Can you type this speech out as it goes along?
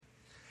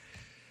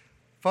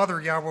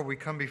Father Yahweh, we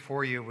come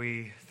before you.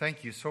 We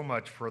thank you so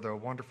much for the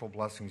wonderful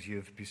blessings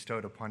you've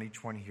bestowed upon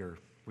each one here.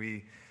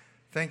 We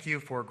thank you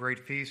for a great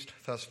feast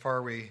thus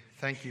far. We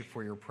thank you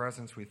for your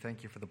presence. We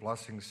thank you for the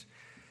blessings.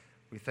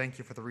 We thank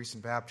you for the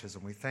recent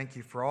baptism. We thank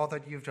you for all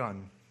that you've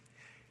done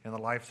in the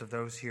lives of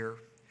those here.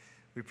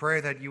 We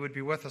pray that you would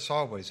be with us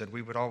always, that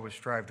we would always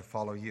strive to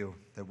follow you,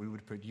 that we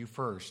would put you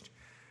first,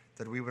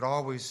 that we would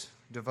always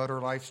devote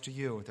our lives to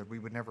you, that we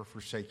would never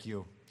forsake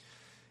you.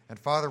 And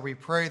Father, we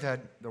pray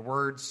that the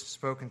words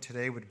spoken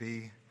today would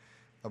be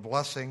a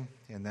blessing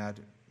and that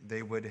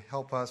they would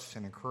help us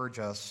and encourage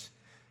us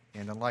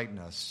and enlighten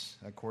us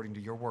according to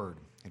your word.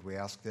 And we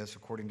ask this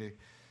according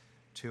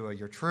to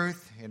your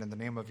truth and in the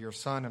name of your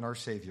Son and our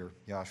Savior,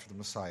 Yahshua the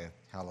Messiah.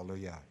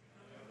 Hallelujah.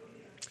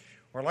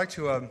 Well, I'd like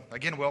to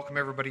again welcome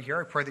everybody here.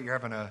 I pray that you're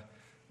having a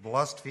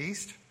blessed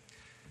feast. You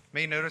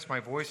may notice my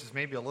voice is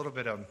maybe a little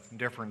bit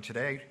different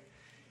today.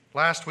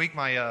 Last week,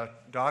 my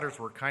daughters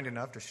were kind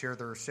enough to share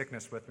their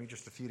sickness with me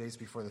just a few days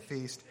before the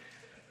feast.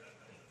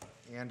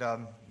 And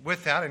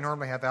with that, I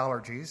normally have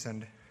allergies,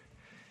 and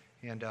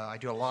I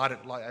do a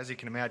lot, as you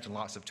can imagine,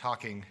 lots of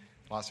talking,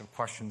 lots of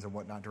questions and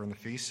whatnot during the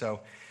feast.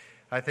 So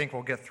I think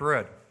we'll get through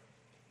it.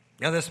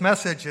 Now, this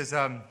message is,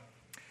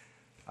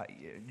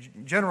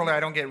 generally I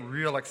don't get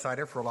real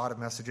excited for a lot of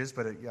messages,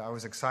 but I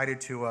was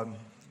excited to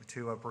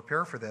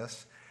prepare for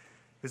this.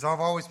 Because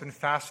I've always been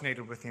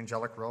fascinated with the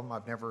angelic realm.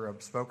 I've never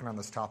spoken on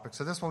this topic.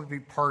 So this will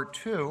be part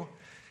 2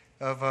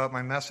 of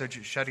my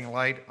message, Shedding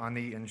Light on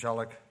the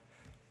Angelic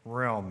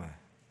Realm.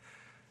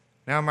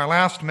 Now, in my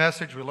last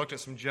message, we looked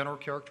at some general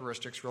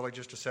characteristics, really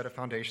just to set a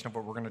foundation of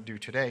what we're going to do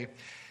today,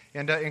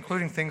 and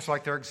including things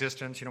like their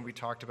existence. We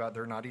talked about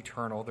they're not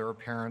eternal, their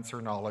appearance,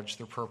 their knowledge,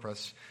 their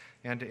purpose,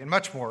 and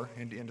much more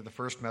into the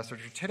first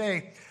message.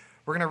 Today,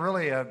 we're going to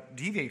really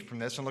deviate from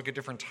this and look at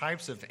different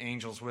types of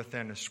angels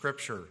within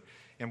Scripture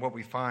and what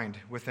we find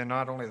within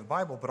not only the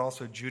Bible, but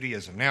also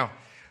Judaism. Now,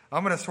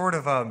 I'm going to sort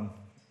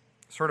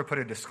of put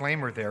a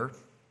disclaimer there.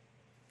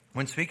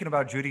 When speaking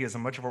about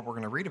Judaism, much of what we're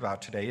going to read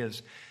about today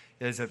is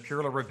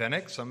purely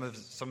rabbinic. Some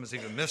is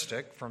even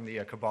mystic from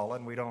the Kabbalah,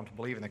 and we don't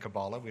believe in the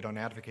Kabbalah. We don't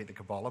advocate the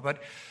Kabbalah.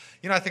 But,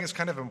 I think it's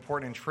kind of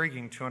important and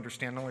intriguing to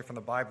understand not only from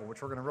the Bible,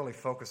 which we're going to really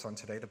focus on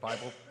today, the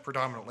Bible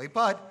predominantly,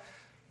 but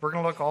we're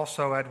going to look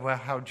also at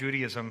how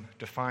Judaism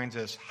defines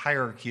this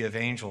hierarchy of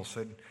angels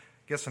and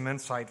get some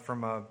insight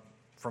from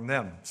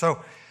them.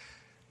 So,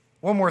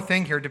 one more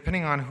thing here,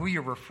 depending on who you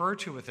refer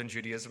to within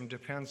Judaism,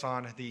 depends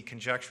on the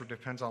conjecture,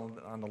 depends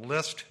on the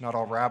list. Not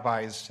all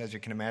rabbis, as you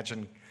can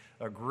imagine,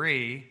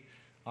 agree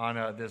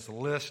on this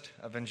list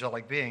of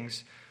angelic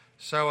beings.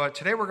 So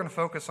today we're going to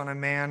focus on a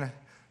man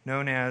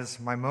known as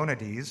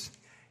Maimonides,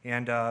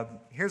 and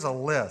here's a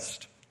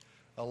list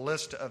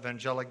of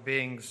angelic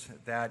beings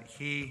that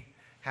he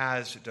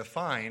has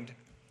defined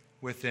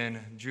within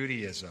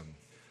Judaism.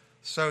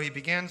 So he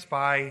begins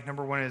by,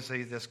 number one is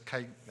this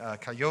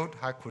Kayot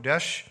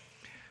HaKodesh.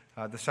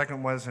 The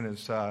second was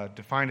is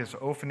defined as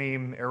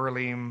Ophanim,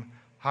 Erelim,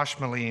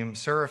 Hashmalim,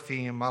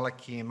 Seraphim,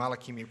 Malakim.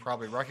 Malakim you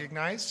probably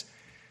recognize.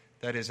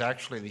 That is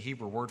actually the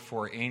Hebrew word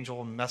for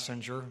angel,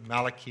 messenger,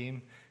 Malakim.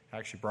 I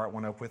actually brought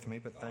one up with me,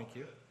 but thank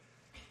you.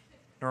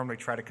 Normally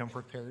try to come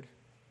prepared.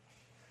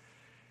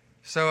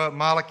 So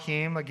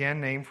Malakim,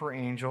 again, name for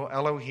angel.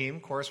 Elohim,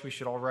 of course, we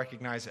should all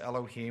recognize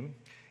Elohim.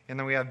 And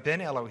then we have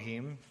Ben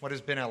Elohim. What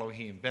is Ben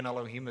Elohim? Ben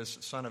Elohim is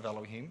son of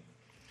Elohim.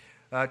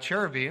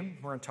 Cherubim,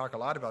 we're going to talk a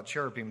lot about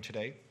cherubim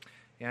today.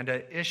 And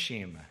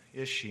Ishim.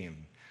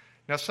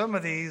 Now some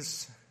of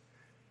these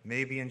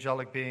may be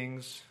angelic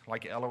beings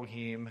like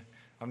Elohim.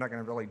 I'm not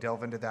going to really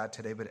delve into that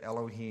today, but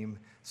Elohim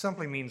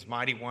simply means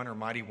mighty one or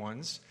mighty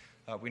ones.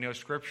 We know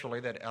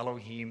scripturally that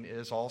Elohim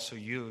is also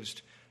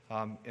used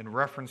in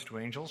reference to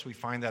angels. We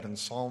find that in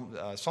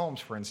Psalms,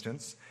 for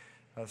instance.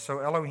 So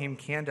Elohim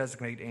can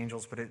designate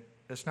angels, but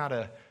it's not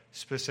a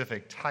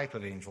specific type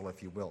of angel,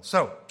 if you will.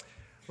 So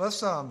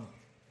let's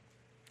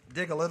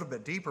dig a little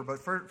bit deeper. But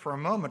for a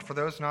moment, for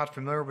those not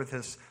familiar with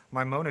this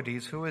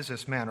Maimonides, who is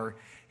this man? Or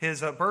his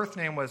birth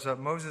name was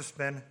Moses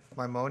ben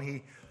Maimon.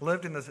 He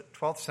lived in the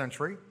 12th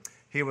century.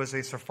 He was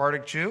a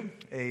Sephardic Jew,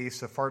 a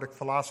Sephardic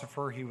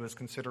philosopher. He was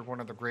considered one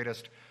of the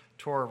greatest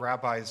Torah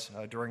rabbis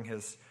during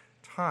his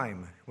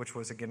time, which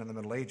was, again, in the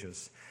Middle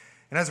Ages.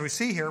 And as we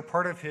see here,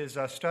 part of his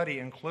study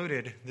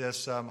included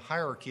this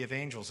hierarchy of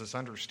angels, this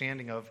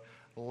understanding of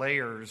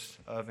layers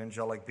of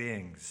angelic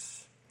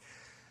beings.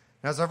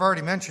 Now, as I've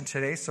already mentioned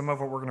today, some of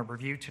what we're going to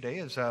review today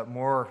is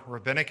more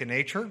rabbinic in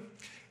nature. And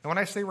when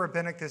I say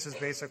rabbinic, this is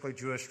basically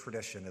Jewish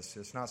tradition.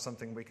 It's not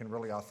something we can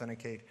really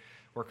authenticate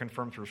or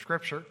confirm through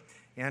Scripture.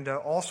 And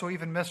also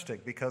even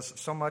mystic, because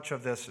so much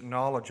of this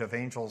knowledge of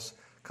angels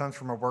comes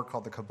from a work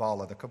called the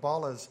Kabbalah. The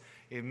Kabbalah is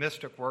a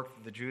mystic work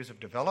that the Jews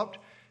have developed.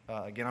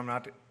 Again, I'm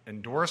not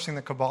endorsing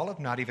the Kabbalah,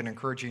 not even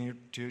encouraging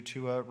you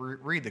to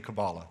read the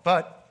Kabbalah.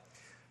 But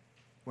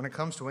when it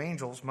comes to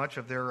angels, much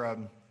of their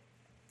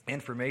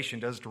information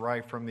does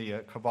derive from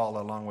the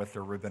Kabbalah along with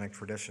their rabbinic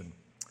tradition.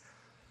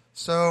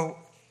 So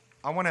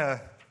I want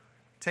to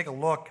take a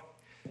look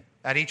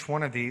at each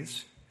one of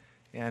these,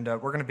 and we're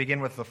going to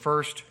begin with the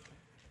first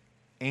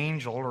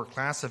angel or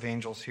class of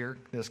angels here,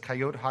 this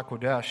Kayot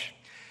HaKodesh.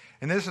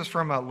 And this is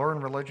from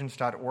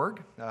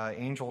learnreligions.org.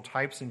 Angel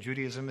Types in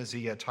Judaism is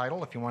the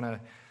title if you want to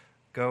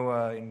go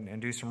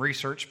and do some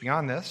research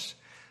beyond this.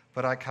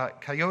 But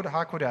Kayot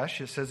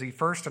HaKodesh, it says the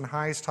first and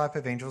highest type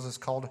of angels is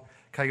called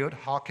Kayot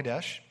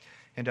HaKodesh.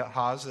 And it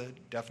has a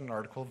definite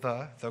article,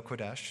 the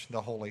Kodesh,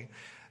 the holy.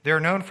 They're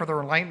known for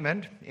their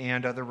enlightenment,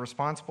 and they're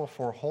responsible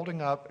for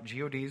holding up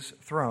God's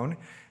throne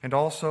and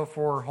also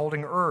for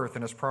holding earth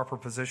in its proper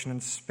position in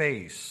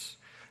space.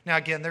 Now,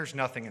 again, there's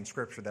nothing in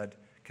Scripture that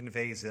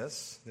conveys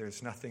this.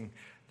 There's nothing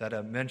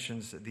that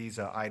mentions these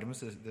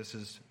items. This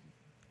is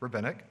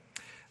rabbinic.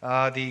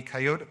 The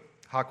Kayot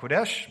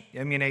HaKodesh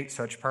emanate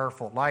such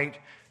powerful light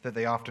that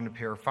they often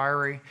appear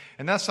fiery.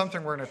 And that's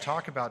something we're going to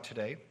talk about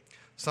today,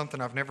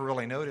 something I've never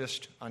really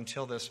noticed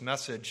until this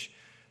message.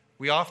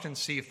 We often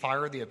see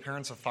fire, the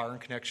appearance of fire, in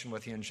connection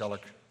with the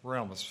angelic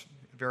realm. It's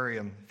very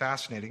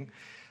fascinating.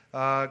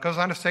 It goes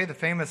on to say the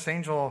famous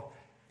angel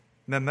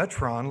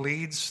Memetron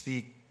leads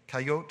the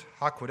Kayot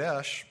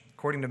HaKodesh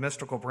according to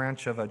mystical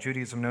branch of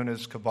Judaism known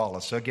as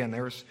Kabbalah. So again,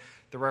 there's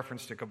the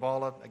reference to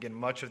Kabbalah. Again,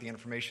 much of the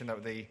information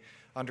that they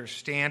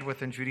understand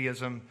within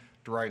Judaism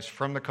derives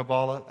from the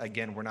Kabbalah.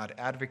 Again, we're not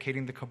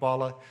advocating the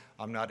Kabbalah.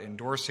 I'm not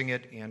endorsing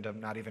it, and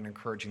I'm not even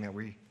encouraging that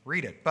we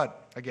read it.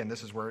 But again,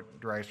 this is where it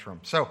derives from.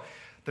 So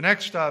the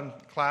next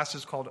class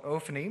is called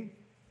Ophanim.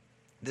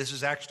 This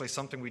is actually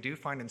something we do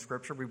find in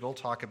Scripture. We will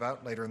talk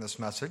about later in this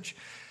message.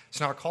 It's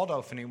not called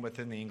Ophanim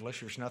within the English.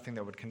 There's nothing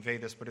that would convey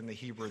this, but in the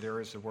Hebrew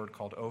there is a word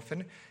called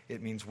Ophan.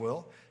 It means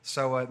will.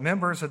 So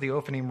members of the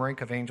Ophanim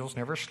rank of angels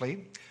never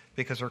sleep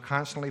because they're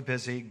constantly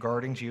busy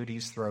guarding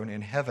God's throne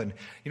in heaven.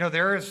 You know,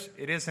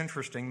 it is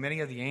interesting. Many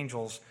of the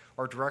angels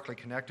are directly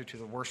connected to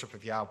the worship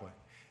of Yahweh.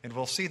 And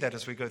we'll see that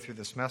as we go through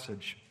this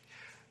message.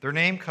 Their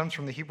name comes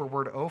from the Hebrew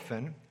word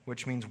Ophan,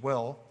 which means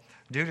will,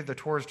 due to the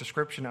Torah's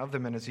description of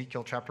them in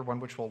Ezekiel chapter 1,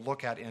 which we'll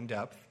look at in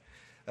depth,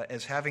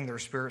 as having their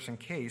spirits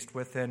encased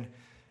within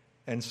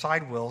and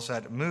side wills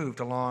that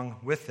moved along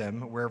with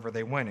them wherever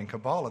they went. In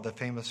Kabbalah, the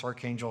famous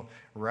archangel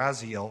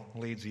Raziel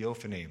leads the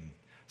Ophanim.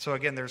 So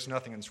again, there's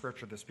nothing in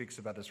Scripture that speaks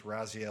about this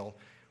Raziel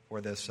or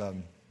this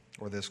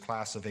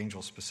class of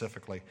angels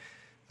specifically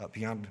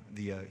beyond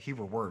the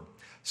Hebrew word.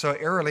 So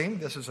Erelim,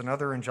 this is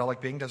another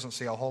angelic being. Doesn't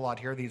say a whole lot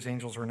here. These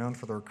angels are known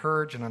for their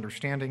courage and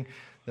understanding.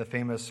 The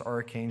famous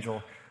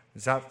archangel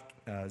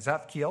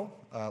Zaphkiel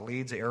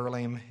leads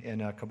Erelim in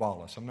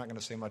Kabbalah. So I'm not going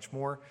to say much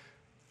more.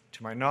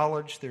 To my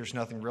knowledge, there's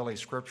nothing really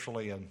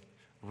scripturally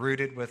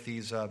rooted with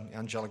these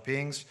angelic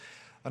beings.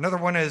 Another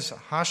one is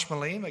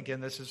Hashmalim.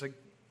 Again, this is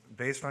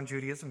based on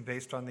Judaism,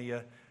 based on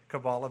the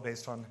Kabbalah,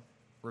 based on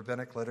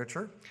rabbinic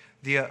literature.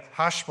 The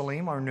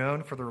Hashmalim are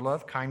known for their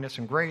love, kindness,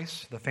 and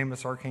grace. The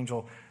famous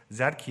archangel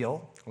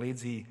Zadkiel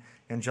leads the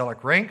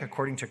angelic rank.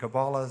 According to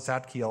Kabbalah,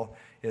 Zadkiel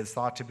is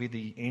thought to be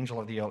the angel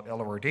of the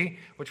Elordi,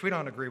 which we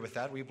don't agree with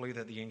that. We believe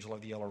that the angel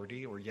of the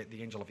Elordi, or yet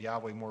the angel of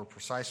Yahweh more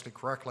precisely,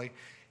 correctly,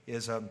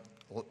 is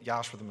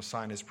Yahshua the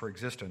Messiah in his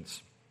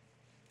preexistence.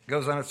 It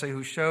goes on to say,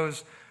 who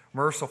shows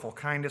merciful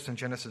kindness in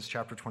Genesis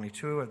chapter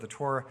 22 of the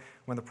Torah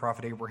when the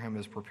prophet Abraham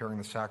is preparing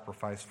the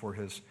sacrifice for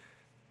his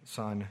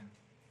son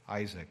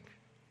Isaac.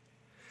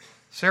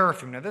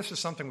 Seraphim. Now, this is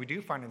something we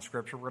do find in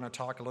Scripture. We're going to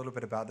talk a little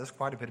bit about this,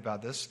 quite a bit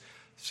about this.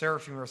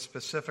 Seraphim are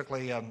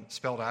specifically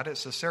spelled out. It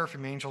says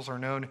seraphim angels are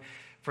known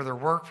for their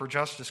work for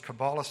justice.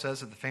 Kabbalah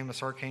says that the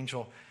famous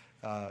archangel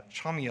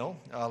Chamiel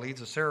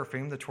leads a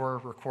seraphim. The Torah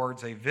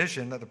records a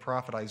vision that the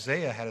prophet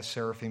Isaiah had of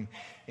seraphim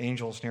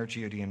angels near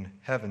Judean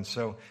heaven.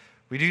 So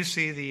we do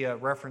see the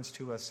reference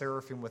to a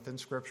seraphim within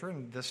Scripture,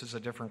 and this is a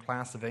different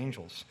class of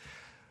angels.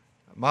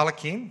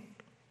 Malachim.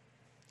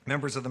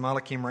 Members of the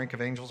Malachim rank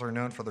of angels are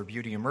known for their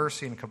beauty and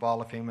mercy. In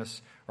Kabbalah,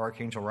 famous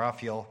archangel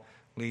Raphael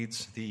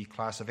leads the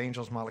class of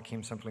angels.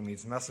 Malachim simply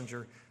means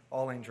messenger.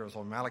 All angels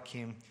are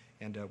Malachim,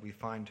 and we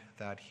find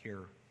that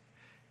here.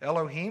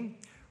 Elohim.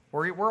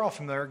 We're all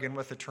familiar again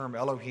with the term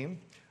Elohim.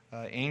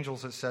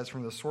 Angels, it says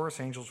from the source,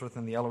 angels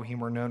within the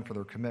Elohim are known for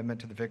their commitment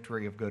to the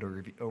victory of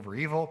good over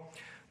evil.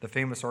 The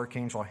famous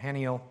archangel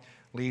Haniel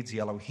leads the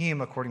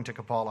Elohim according to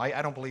Kabbalah.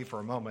 I don't believe for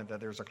a moment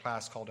that there's a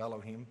class called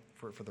Elohim,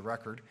 for the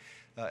record.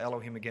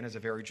 Elohim, again, is a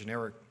very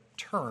generic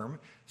term,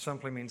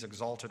 simply means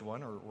exalted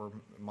one or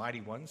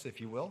mighty ones,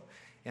 if you will.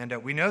 And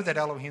we know that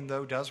Elohim,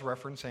 though, does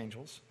reference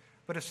angels,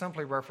 but it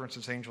simply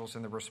references angels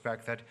in the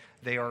respect that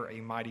they are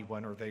a mighty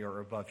one or they are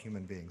above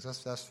human beings.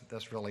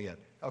 That's really it.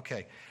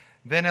 Okay.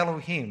 Ben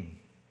Elohim,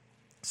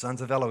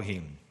 sons of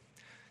Elohim.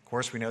 Of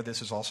course, we know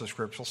this is also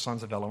scriptural,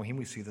 sons of Elohim.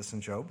 We see this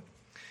in Job.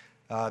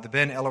 The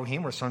Ben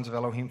Elohim, or sons of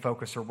Elohim,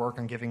 focus their work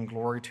on giving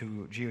glory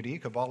to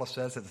God. Kabbalah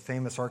says that the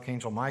famous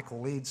archangel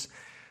Michael leads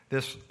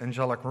this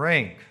angelic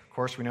rank. Of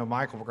course, we know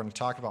Michael. We're going to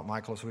talk about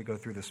Michael as we go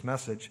through this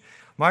message.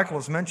 Michael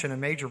is mentioned in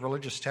major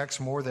religious texts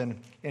more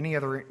than any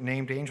other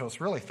named angel. It's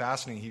really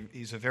fascinating.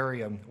 He's a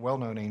very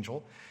well-known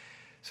angel.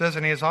 It says,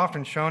 and he is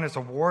often shown as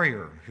a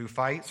warrior who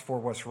fights for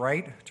what's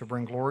right to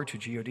bring glory to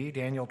God.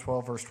 Daniel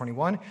 12, verse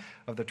 21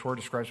 of the Torah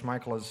describes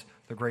Michael as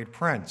the great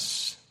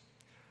prince.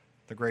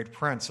 the great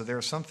prince. So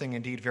there's something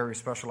indeed very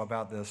special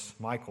about this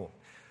Michael,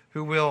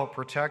 who will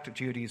protect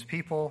Judy's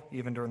people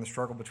even during the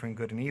struggle between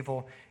good and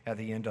evil at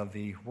the end of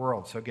the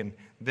world. So again,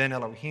 Ben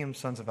Elohim,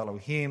 sons of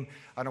Elohim.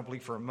 I don't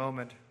believe for a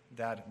moment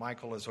that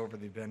Michael is over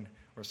the Ben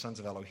or sons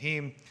of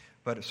Elohim,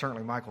 but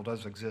certainly Michael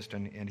does exist,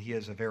 and he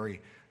is a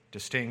very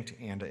distinct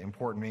and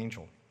important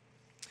angel.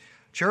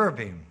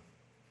 Cherubim.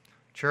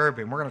 We're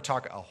going to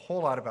talk a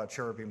whole lot about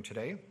cherubim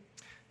today.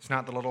 It's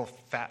not the little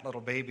fat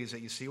little babies that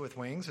you see with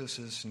wings. This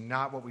is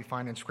not what we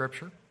find in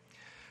Scripture. It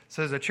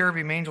says that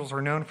cherubim angels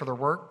are known for their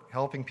work,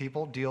 helping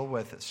people deal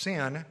with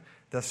sin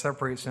that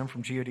separates them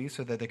from Deity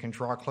so that they can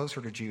draw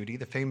closer to Deity.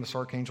 The famous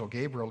archangel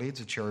Gabriel leads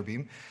a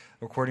cherubim,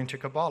 according to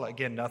Kabbalah.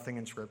 Again, nothing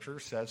in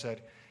Scripture says that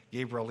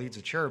Gabriel leads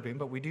a cherubim,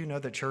 but we do know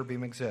that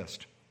cherubim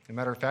exist. As a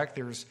matter of fact,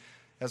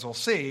 as we'll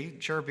see,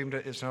 cherubim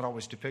is not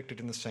always depicted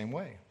in the same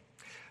way.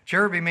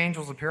 Cherubim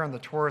angels appear on the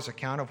Torah's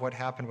account of what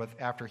happened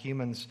after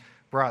humans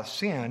brought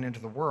sin into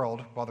the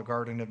world while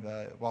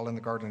in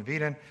the Garden of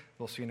Eden.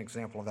 We'll see an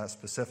example of that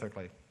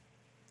specifically.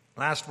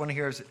 Last one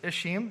here is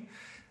Ishim.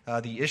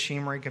 The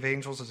Ishim rank of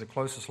angels is the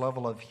closest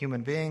level of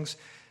human beings.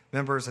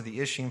 Members of the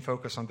Ishim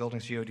focus on building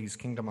Deoti's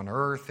kingdom on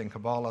earth. In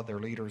Kabbalah, their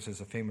leaders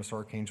is a famous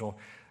archangel,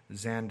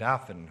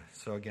 Zandaphan.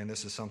 So again,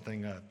 this is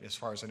something, as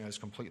far as I know, is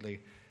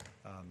completely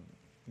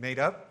made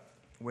up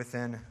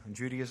within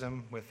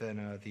Judaism,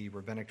 within the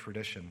rabbinic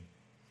tradition.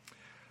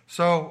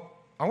 So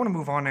I want to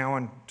move on now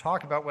and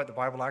talk about what the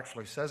Bible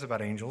actually says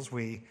about angels.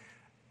 We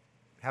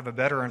have a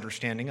better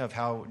understanding of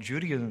how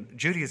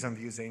Judaism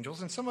views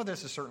angels, and some of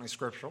this is certainly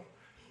scriptural.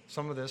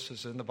 Some of this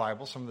is in the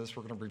Bible. Some of this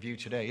we're going to review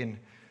today, and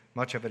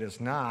much of it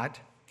is not.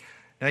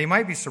 Now, you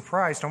might be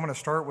surprised. I'm going to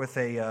start with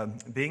a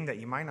being that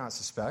you might not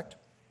suspect,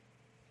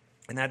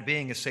 and that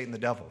being is Satan the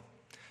devil.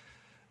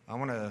 I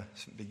want to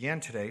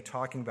begin today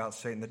talking about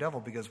Satan the devil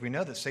because we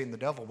know that Satan the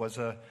devil was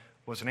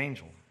an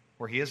angel,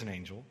 or he is an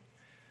angel,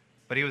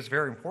 but he was a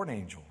very important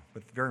angel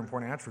with very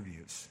important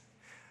attributes.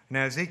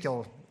 Now,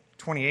 Ezekiel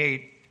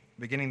 28,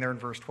 beginning there in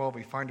verse 12,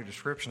 we find a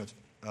description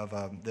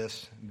of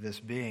this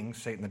being,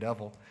 Satan the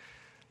devil.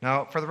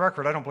 Now, for the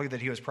record, I don't believe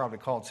that he was probably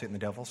called Satan the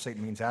devil.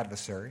 Satan means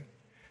adversary.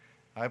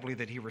 I believe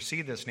that he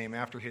received this name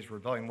after his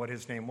rebellion. What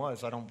his name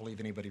was, I don't believe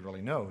anybody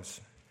really knows.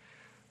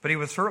 But he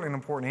was certainly an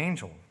important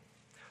angel.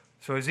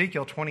 So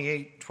Ezekiel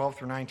 28, 12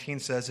 through 19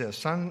 says this,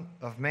 Son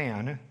of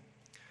man,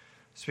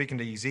 speaking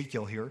to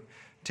Ezekiel here,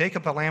 take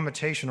up a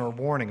lamentation or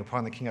warning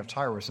upon the king of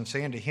Tyrus, and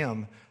say unto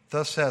him,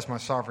 Thus says my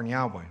sovereign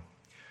Yahweh,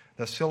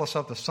 Thou sealest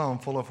up the sum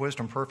full of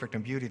wisdom, perfect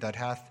in beauty, that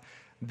hath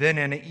been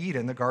in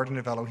Eden, the garden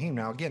of Elohim.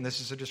 Now again,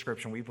 this is a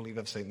description we believe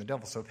of Satan the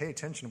devil, so pay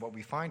attention to what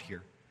we find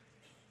here.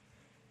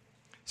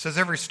 It says,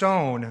 Every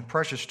stone,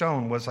 precious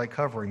stone, was thy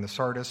covering, the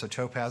sardius, the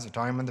topaz, the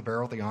diamond, the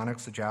beryl, the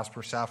onyx, the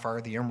jasper,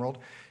 sapphire, the emerald,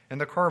 and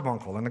the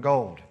carbuncle, and the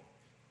gold.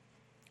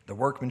 The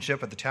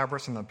workmanship of the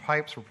tabrets and the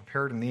pipes were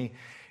prepared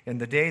in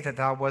the day that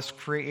thou wast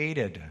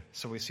created.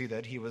 So we see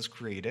that he was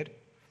created.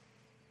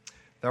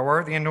 Thou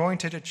art the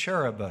anointed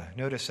cherub.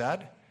 Notice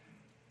that.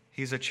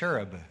 He's a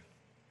cherub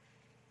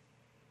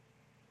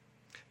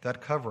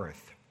that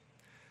covereth.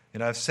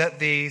 And I've set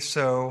thee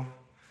so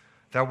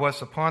thou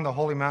wast upon the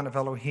holy mount of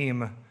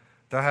Elohim.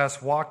 Thou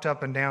hast walked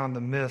up and down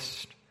the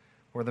mist,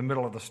 or the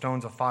middle of the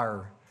stones of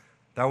fire.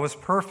 Thou wast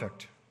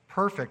perfect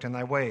in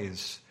thy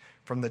ways,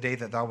 from the day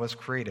that thou wast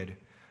created,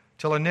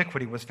 till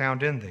iniquity was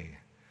found in thee.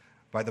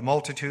 By the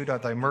multitude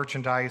of thy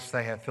merchandise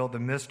they have filled the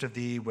midst of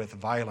thee with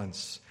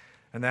violence,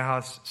 and thou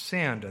hast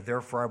sinned.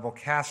 Therefore I will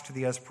cast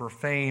thee as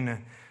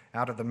profane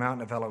out of the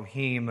mountain of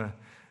Elohim,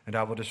 and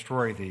I will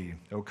destroy thee,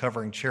 O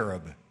covering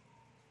cherub.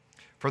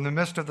 From the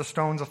midst of the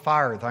stones of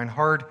fire thine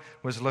heart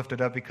was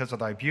lifted up because of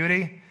thy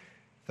beauty.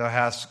 Thou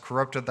hast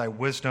corrupted thy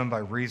wisdom by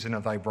reason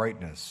of thy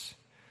brightness.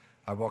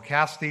 I will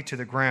cast thee to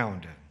the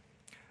ground,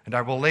 and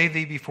I will lay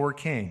thee before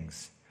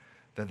kings,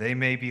 that they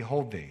may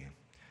behold thee.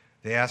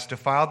 They hast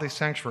defiled thy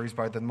sanctuaries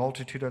by the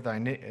multitude of thy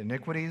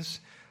iniquities,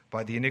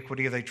 by the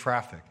iniquity of thy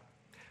traffic.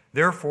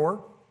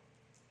 Therefore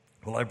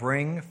will I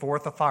bring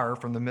forth a fire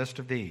from the midst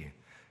of thee.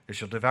 It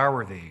shall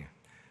devour thee,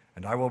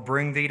 and I will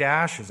bring thee to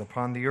ashes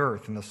upon the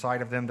earth in the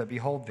sight of them that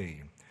behold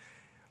thee.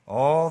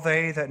 All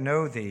they that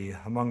know thee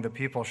among the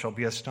people shall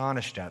be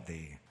astonished at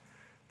thee.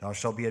 Thou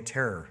shalt be a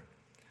terror,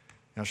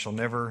 and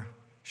never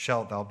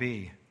shalt thou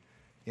be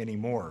any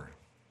more.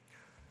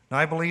 Now,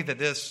 I believe that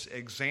this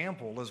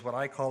example is what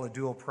I call a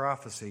dual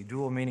prophecy.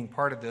 Dual meaning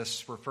part of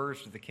this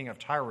refers to the king of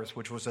Tyrus,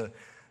 which was a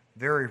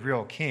very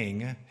real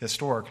king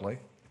historically,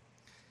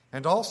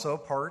 and also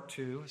part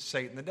to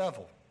Satan the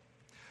devil.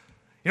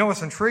 You know,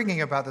 what's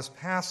intriguing about this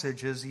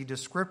passage is the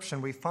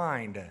description we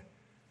find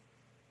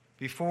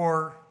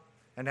before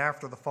and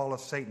after the fall of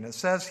Satan. It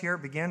says here,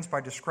 it begins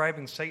by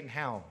describing Satan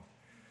how?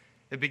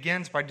 It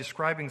begins by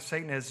describing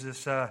Satan as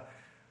this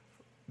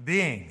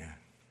being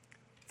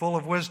full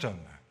of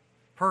wisdom,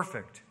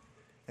 perfect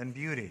in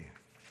beauty.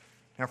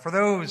 Now, for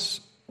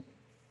those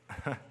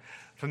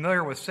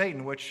familiar with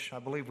Satan, which I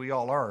believe we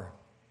all are,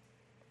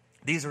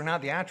 these are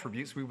not the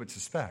attributes we would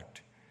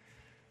suspect.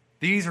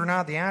 These are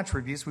not the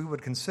attributes we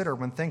would consider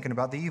when thinking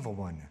about the evil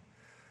one.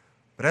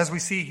 But as we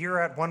see here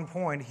at one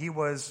point, he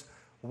was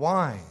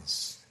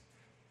wise.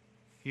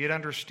 He had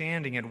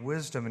understanding and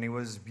wisdom, and he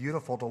was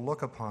beautiful to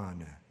look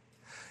upon.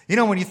 You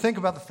know, when you think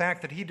about the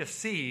fact that he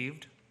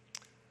deceived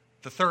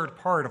the third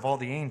part of all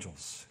the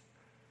angels,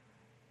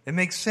 it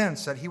makes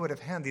sense that he would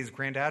have had these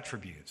grand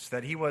attributes,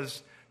 that he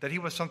was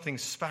something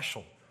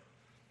special,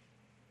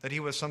 that he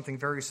was something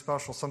very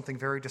special, something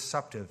very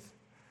deceptive.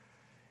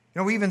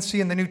 You know, we even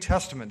see in the New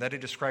Testament that it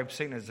describes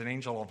Satan as an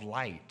angel of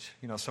light.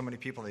 You know, so many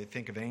people, they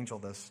think of angel,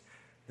 this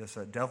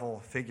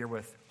devil figure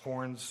with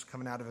horns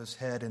coming out of his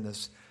head and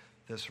this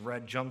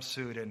red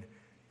jumpsuit. And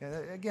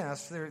again,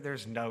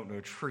 there's no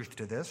truth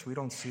to this. We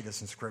don't see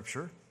this in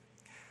Scripture.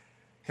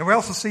 And we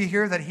also see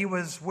here that he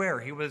was where?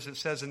 He was, it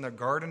says, in the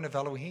Garden of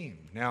Elohim.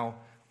 Now,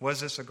 was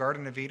this a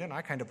Garden of Eden?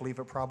 I kind of believe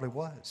it probably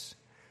was.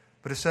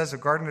 But it says a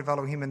Garden of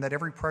Elohim, and that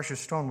every precious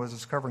stone was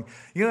his covering.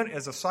 You know,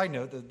 as a side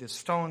note, the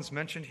stones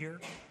mentioned here,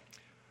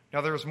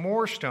 now there's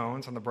more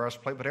stones on the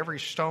breastplate, but every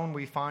stone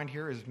we find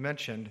here is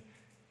mentioned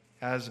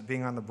as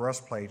being on the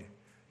breastplate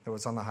that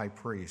was on the high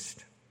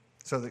priest.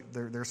 So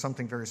there's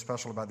something very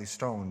special about these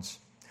stones.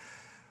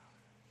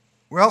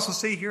 We also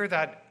see here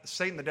that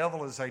Satan the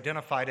devil is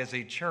identified as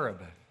a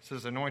cherub. It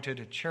says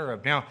anointed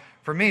cherub. Now,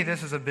 for me,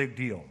 this is a big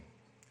deal.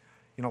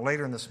 You know,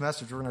 later in this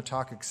message, we're going to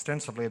talk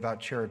extensively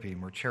about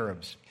cherubim or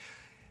cherubs.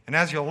 And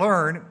as you'll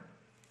learn,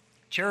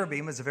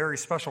 cherubim is a very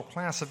special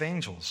class of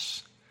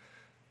angels.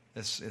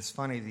 It's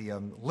funny, the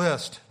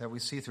list that we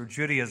see through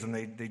Judaism,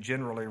 they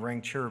generally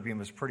rank cherubim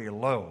as pretty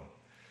low.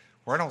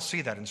 Where I don't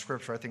see that in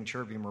Scripture. I think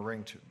cherubim are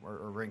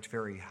ranked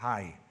very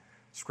high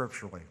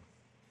scripturally.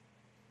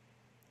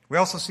 We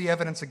also see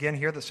evidence again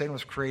here that Satan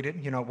was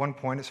created. You know, at one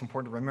point it's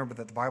important to remember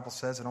that the Bible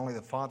says that only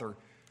the Father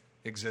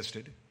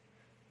existed.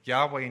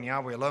 Yahweh and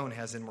Yahweh alone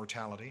has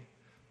immortality.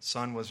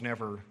 Son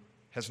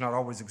has not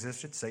always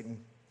existed.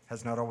 Satan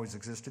has not always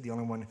existed. The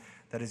only one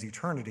that is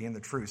eternity in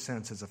the true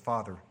sense is the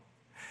Father.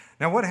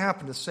 Now, what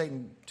happened to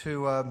Satan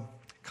to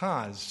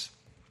cause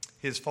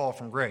his fall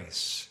from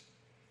grace?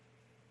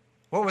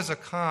 What was the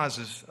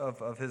cause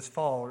of his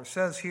fall? It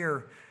says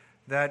here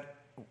that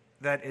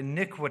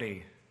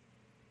iniquity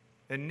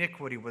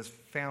was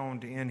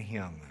found in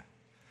him.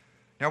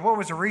 Now, what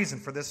was the reason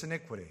for this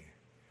iniquity?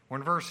 Well,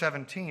 in verse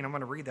 17, I'm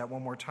going to read that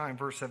one more time.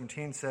 Verse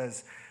 17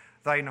 says,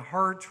 "Thine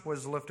heart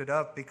was lifted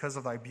up because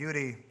of thy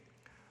beauty.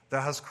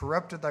 Thou hast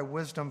corrupted thy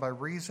wisdom by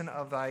reason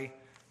of thy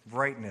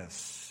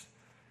brightness."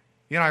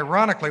 You know,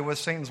 ironically, it was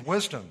Satan's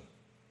wisdom.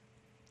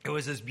 It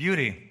was his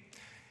beauty.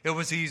 It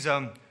was these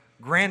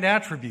grand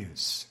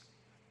attributes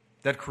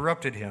that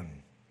corrupted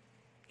him.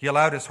 He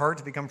allowed his heart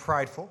to become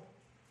prideful.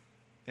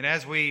 And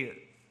as we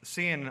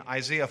see in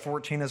Isaiah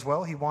 14 as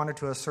well, he wanted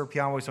to usurp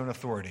Yahweh's own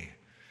authority.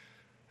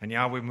 And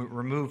Yahweh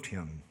removed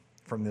him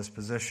from this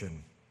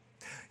position.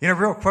 You know,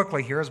 real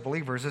quickly here as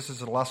believers, this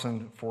is a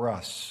lesson for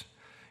us.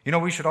 You know,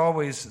 we should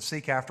always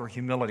seek after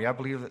humility. I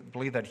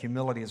believe that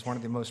humility is one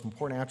of the most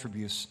important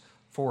attributes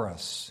for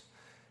us.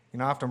 You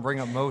know, I often bring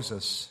up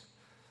Moses.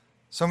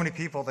 So many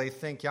people, they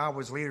think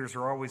Yahweh's leaders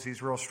are always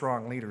these real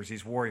strong leaders,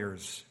 these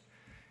warriors.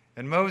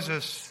 And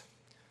Moses,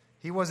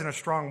 he wasn't a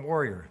strong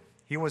warrior.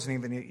 He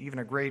wasn't even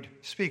a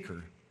great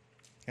speaker,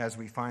 as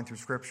we find through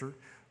Scripture.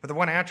 But the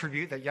one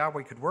attribute that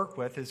Yahweh could work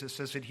with is it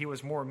says that he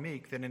was more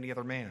meek than any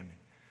other man.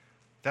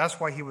 That's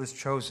why he was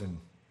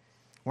chosen.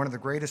 One of the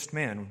greatest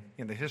men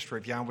in the history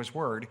of Yahweh's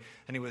Word,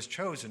 and he was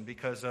chosen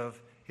because of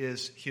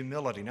his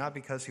humility, not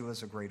because he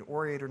was a great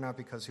orator, not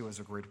because he was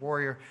a great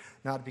warrior,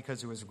 not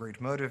because he was a great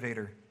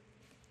motivator,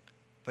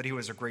 but he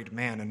was a great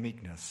man in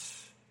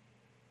meekness.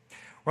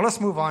 Well, let's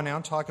move on now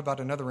and talk about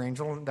another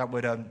angel that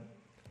would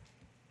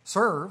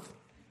serve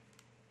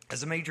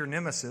as a major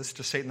nemesis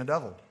to Satan the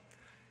devil,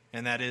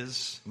 and that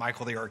is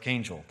Michael the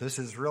archangel. This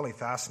is really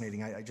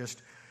fascinating.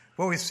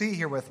 What we see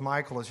here with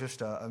Michael is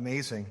just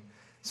amazing.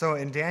 So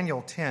in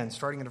Daniel 10,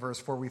 starting in verse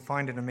 4, we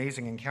find an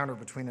amazing encounter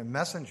between a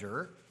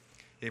messenger,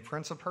 a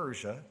prince of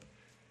Persia,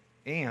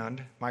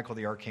 and Michael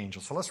the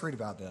archangel. So let's read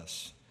about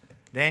this.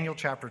 Daniel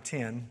chapter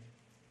 10,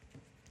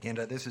 and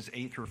this is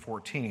 8 through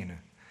 14. It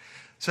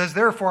says,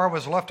 "Therefore I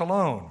was left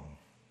alone,"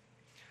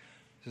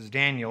 this is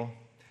Daniel,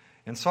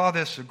 "and saw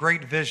this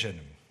great vision.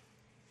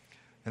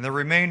 And there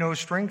remained no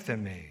strength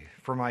in me,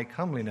 for my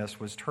comeliness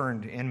was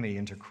turned in me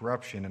into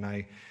corruption, and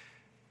I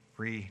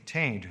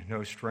retained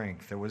no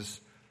strength." It was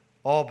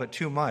all but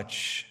too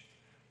much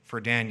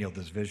for Daniel,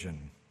 this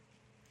vision.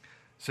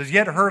 It says,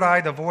 "Yet heard I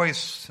the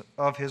voice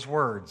of his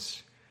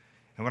words.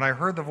 And when I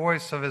heard the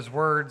voice of his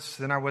words,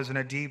 then I was in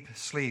a deep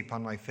sleep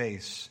on my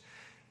face,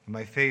 and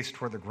my face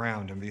toward the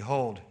ground. And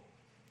behold,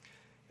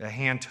 a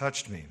hand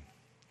touched me,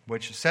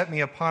 which set me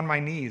upon my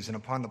knees and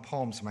upon the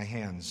palms of my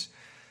hands.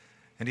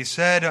 And he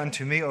said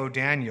unto me, O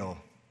Daniel,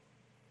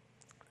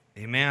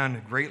 a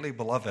man greatly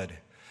beloved."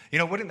 You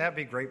know, wouldn't that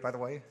be great, by the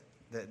way,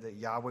 that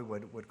Yahweh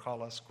would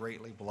call us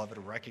greatly beloved,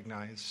 to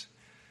recognize?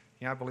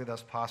 Yeah, I believe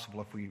that's possible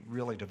if we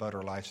really devote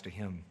our lives to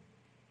him.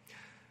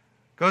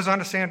 Goes on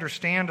to say,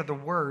 "Understand the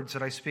words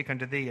that I speak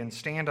unto thee, and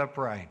stand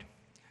upright,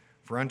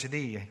 for unto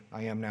thee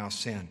I am now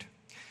sent."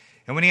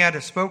 And when he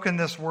had spoken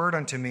this word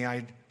unto me,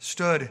 I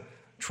stood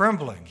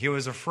trembling. He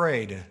was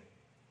afraid.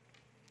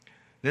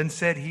 Then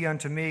said he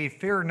unto me,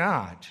 Fear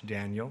not,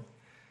 Daniel,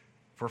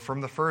 for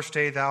from the first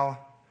day that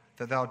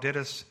thou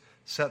didst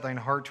set thine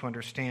heart to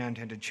understand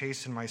and to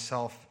chasten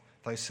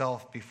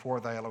thyself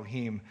before thy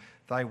Elohim,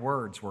 thy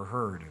words were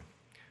heard,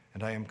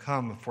 and I am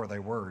come for thy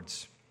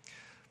words.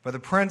 But the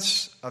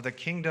prince of the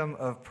kingdom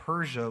of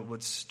Persia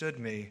withstood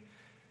me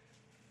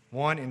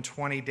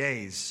 21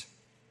 days.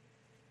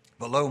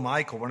 But lo,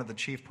 Michael, one of the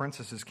chief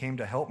princesses, came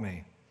to help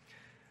me,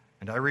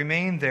 and I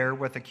remained there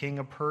with the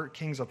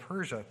kings of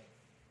Persia.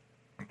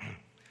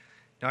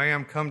 Now I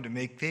am come to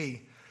make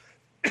thee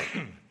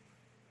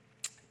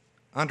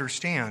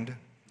understand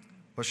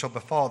what shall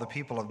befall the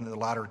people of the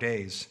latter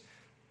days,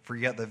 for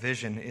yet the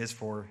vision is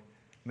for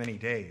many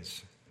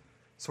days.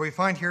 So we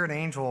find here an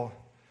angel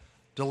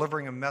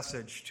delivering a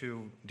message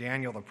to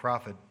Daniel the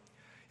prophet.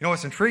 You know,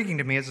 what's intriguing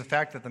to me is the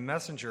fact that the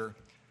messenger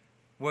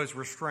was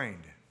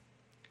restrained.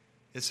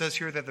 It says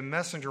here that the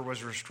messenger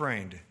was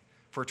restrained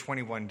for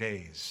 21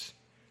 days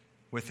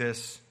with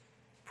this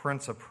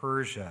prince of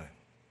Persia.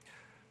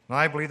 And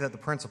I believe that the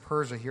prince of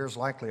Persia here is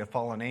likely a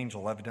fallen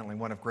angel, evidently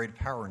one of great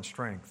power and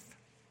strength.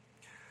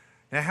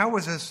 Now, how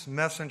was this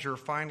messenger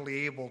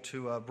finally able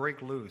to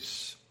break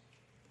loose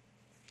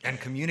and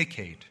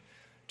communicate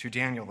to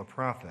Daniel the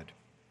prophet?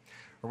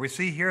 Well, we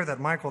see here that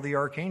Michael the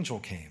archangel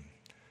came.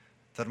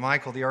 That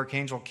Michael the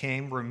archangel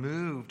came,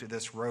 removed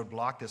this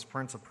roadblock, this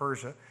prince of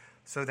Persia,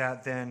 so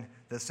that then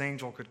this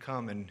angel could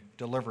come and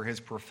deliver his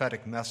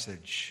prophetic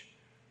message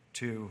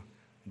to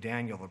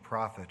Daniel the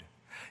prophet.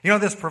 You know,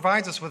 this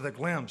provides us with a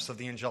glimpse of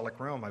the angelic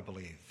realm, I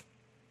believe.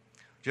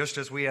 Just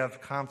as we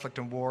have conflict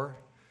and war,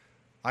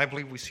 I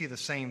believe we see the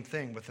same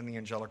thing within the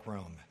angelic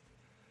realm.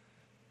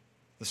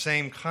 The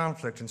same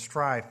conflict and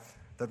strife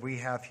that we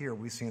have here,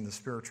 we see in the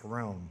spiritual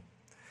realm.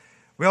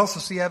 We also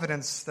see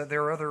evidence that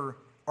there are other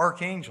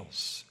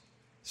archangels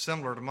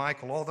similar to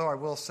Michael, although I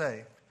will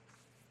say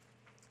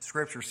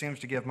Scripture seems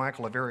to give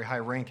Michael a very high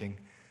ranking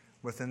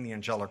within the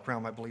angelic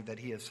realm. I believe that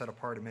he is set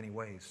apart in many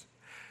ways.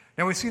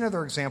 Now we see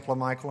another example of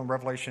Michael in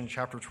Revelation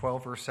chapter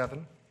 12, verse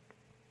 7.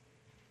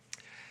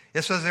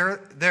 It says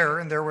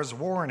there was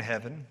war in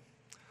heaven,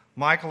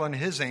 Michael and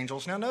his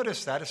angels. Now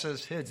notice that it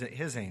says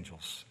his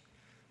angels.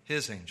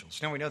 His angels.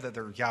 Now we know that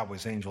they're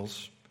Yahweh's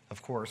angels,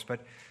 of course,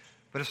 but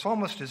it's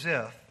almost as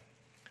if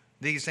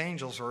these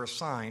angels are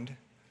assigned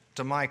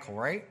to Michael,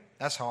 right?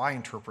 That's how I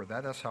interpret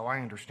that. That's how I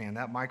understand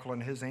that. Michael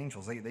and his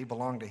angels, they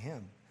belong to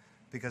him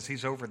because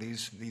he's over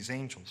these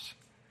angels.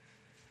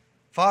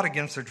 Fought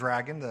against the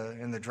dragon,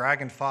 and the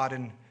dragon fought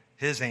in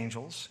his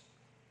angels.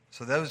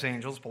 So those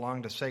angels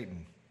belong to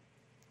Satan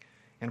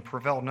and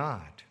prevailed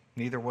not.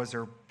 Neither was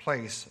their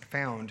place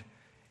found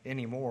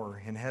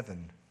anymore in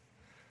heaven.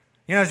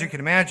 You know, as you can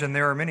imagine,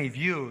 there are many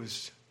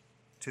views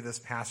to this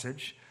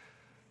passage.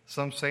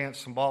 Some say it's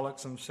symbolic,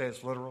 some say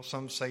it's literal,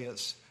 some say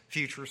it's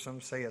future, some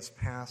say it's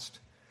past.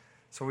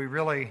 So we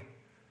really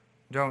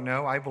don't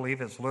know. I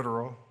believe it's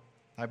literal.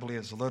 I believe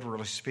it's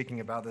literally speaking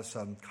about this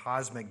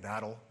cosmic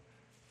battle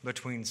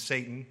between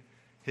Satan,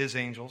 his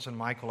angels, and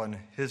Michael and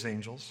his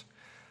angels.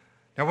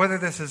 Now, whether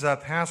this is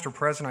past or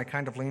present, I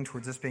kind of lean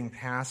towards this being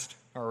past,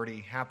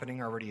 already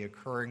happening, already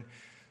occurring.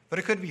 But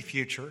it could be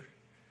future.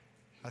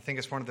 I think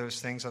it's one of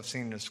those things I've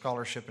seen in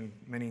scholarship and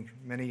many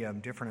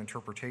different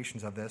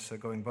interpretations of this,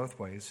 going both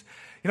ways.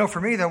 You know,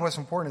 for me, though, what's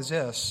important is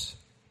this.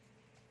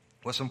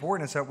 What's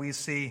important is that we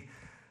see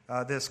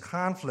this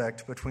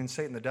conflict between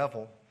Satan the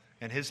devil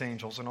and his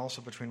angels, and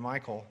also between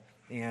Michael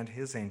and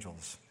his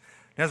angels.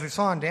 And as we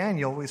saw in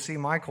Daniel, we see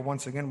Michael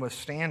once again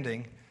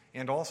withstanding,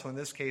 and also in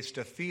this case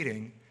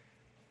defeating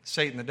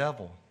Satan the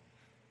devil.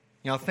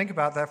 You know, think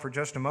about that for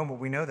just a moment.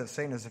 We know that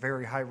Satan is a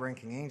very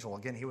high-ranking angel.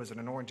 Again, he was an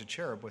anointed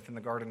cherub within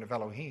the garden of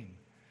Elohim.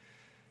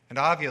 And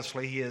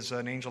obviously, he is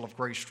an angel of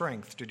great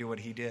strength to do what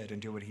he did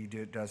and do what he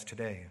does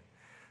today.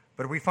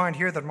 But we find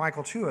here that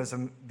Michael, too, is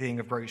a being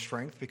of great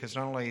strength, because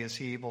not only is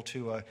he able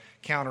to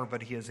counter,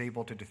 but he is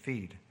able to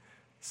defeat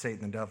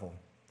Satan the devil.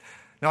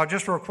 Now,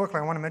 just real quickly,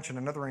 I want to mention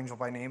another angel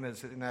by name, and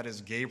that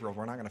is Gabriel.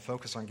 We're not going to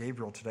focus on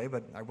Gabriel today,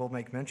 but I will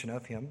make mention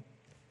of him.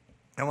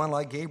 And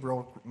unlike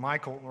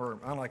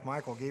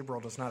Michael, Gabriel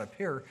does not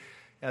appear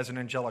as an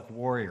angelic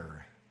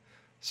warrior.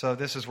 So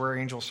this is where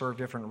angels serve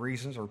different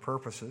reasons or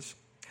purposes.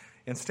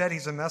 Instead,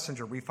 he's a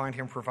messenger. We find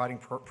him providing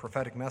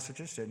prophetic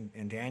messages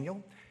in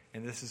Daniel,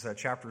 and this is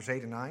chapters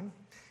 8 and 9.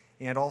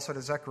 And also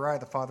to Zechariah,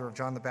 the father of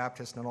John the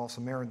Baptist, and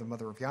also Mary, the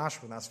mother of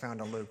Yahshua, and that's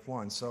found in Luke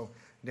 1. So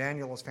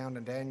Daniel is found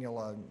in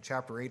Daniel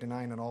chapter 8 and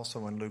 9, and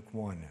also in Luke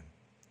 1.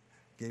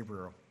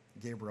 Gabriel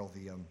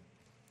the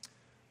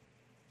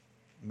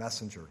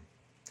messenger.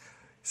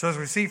 So as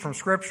we see from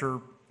Scripture,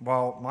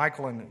 while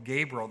Michael and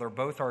Gabriel, they're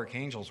both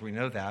archangels, we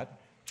know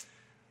that,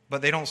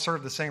 but they don't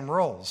serve the same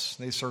roles.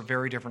 They serve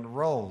very different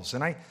roles.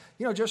 And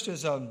just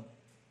as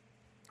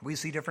we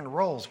see different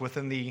roles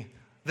within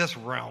this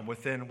realm,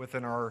 within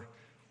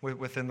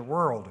the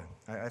world,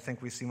 I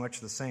think we see much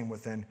the same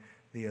within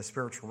the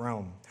spiritual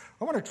realm.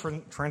 I want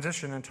to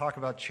transition and talk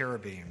about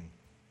cherubim.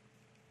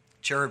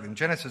 Cherubim,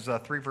 Genesis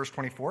 3, verse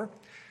 24.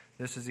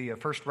 This is the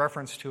first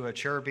reference to a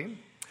cherubim.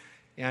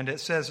 And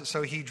it says,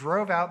 so he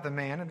drove out the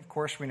man, and of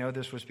course we know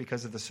this was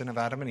because of the sin of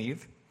Adam and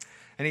Eve,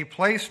 and he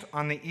placed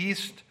on the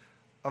east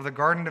of the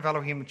garden of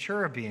Elohim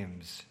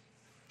cherubims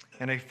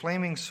and a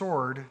flaming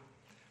sword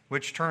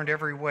which turned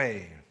every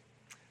way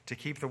to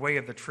keep the way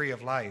of the tree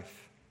of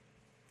life.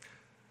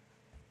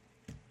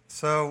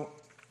 So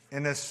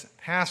in this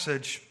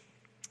passage,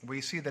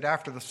 we see that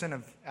after the sin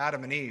of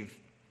Adam and Eve,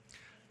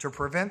 to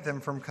prevent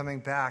them from coming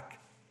back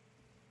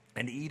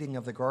and eating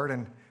of the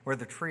garden or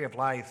the tree of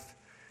life,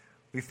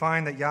 we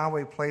find that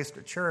Yahweh placed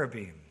a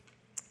cherubim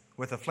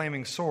with a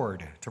flaming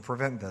sword to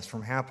prevent this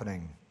from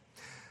happening.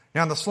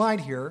 Now on the slide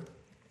here,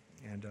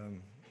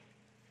 and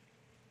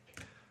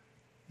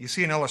you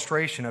see an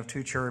illustration of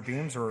two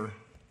cherubims or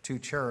two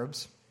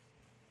cherubs.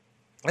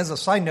 As a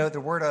side note,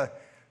 the word,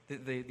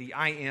 the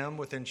I am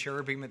within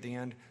cherubim at the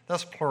end,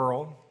 that's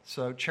plural.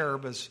 So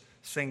cherub is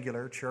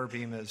singular,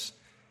 cherubim is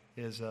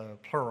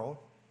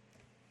plural.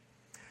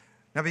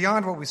 Now,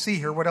 beyond what we see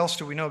here, what else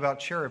do we know about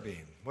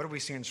cherubim? What do we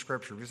see in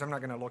Scripture? Because I'm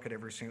not going to look at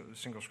every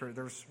single Scripture.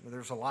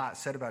 There's a lot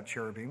said about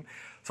cherubim.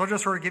 So I'll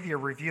just sort of give you a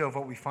review of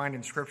what we find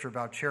in Scripture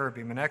about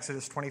cherubim. In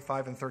Exodus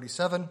 25 and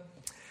 37,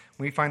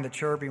 we find that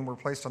cherubim were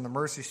placed on the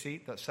mercy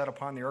seat that sat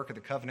upon the Ark of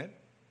the Covenant.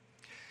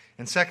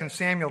 In 2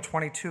 Samuel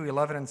 22,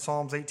 11, and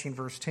Psalms 18,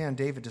 verse 10,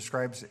 David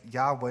describes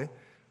Yahweh,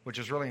 which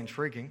is really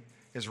intriguing,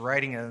 as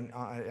riding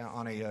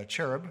on a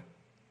cherub.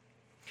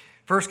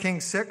 1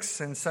 Kings 6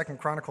 and 2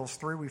 Chronicles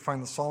 3, we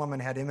find that Solomon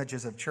had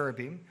images of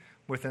cherubim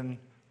within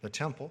the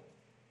temple.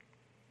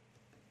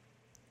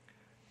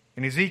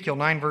 In Ezekiel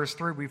 9, verse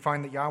 3, we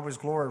find that Yahweh's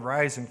glory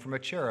rising from a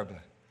cherub.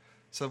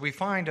 So we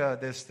find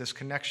this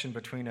connection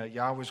between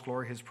Yahweh's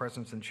glory, his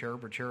presence, and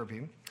cherub or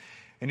cherubim.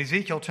 In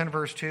Ezekiel 10,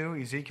 verse 2,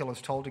 Ezekiel is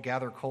told to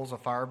gather coals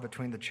of fire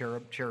between the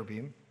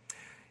cherubim.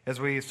 As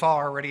we saw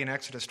already in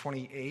Exodus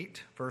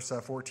 28, verse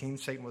 14,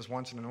 Satan was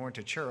once an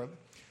anointed cherub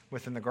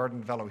within the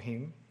garden of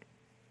Elohim.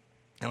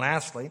 And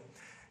lastly,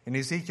 in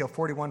Ezekiel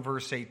 41,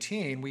 verse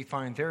 18, we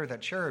find there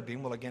that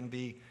cherubim will again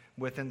be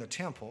within the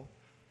temple,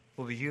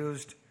 will be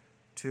used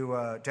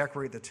to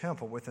decorate the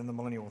temple within the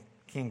millennial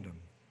kingdom.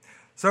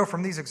 So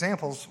from these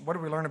examples, what do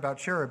we learn about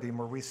cherubim,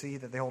 where we see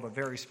that they hold a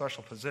very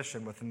special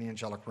position within the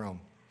angelic realm?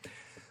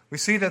 We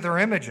see that their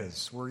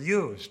images were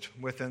used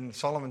within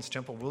Solomon's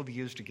temple, will be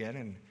used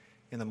again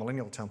in the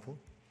millennial temple.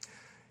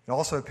 It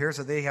also appears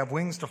that they have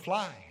wings to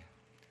fly,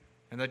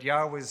 and that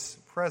Yahweh's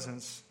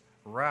presence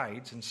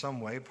rides in some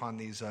way upon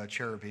these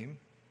cherubim.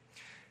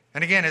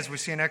 And again, as we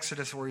see in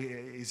Exodus or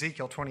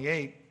Ezekiel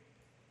 28,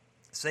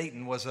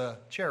 Satan was a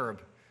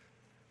cherub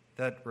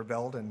that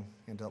rebelled and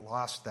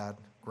lost that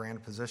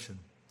grand position.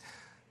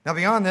 Now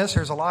beyond this,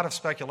 there's a lot of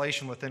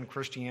speculation within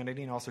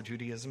Christianity and also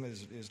Judaism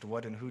as to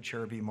what and who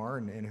cherubim are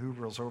and who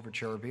rules over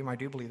cherubim. I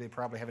do believe they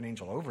probably have an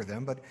angel over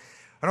them, but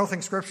I don't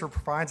think Scripture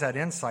provides that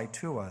insight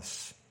to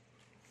us.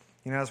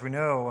 You know, as we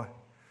know,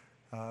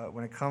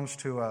 when it comes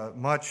to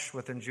much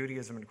within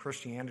Judaism and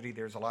Christianity,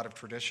 there's a lot of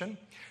tradition.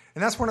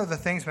 And that's one of the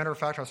things, matter of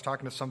fact, I was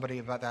talking to somebody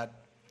about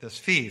this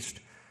feast.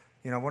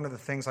 You know, one of the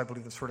things I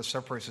believe that sort of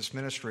separates this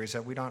ministry is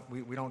that we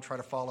don't try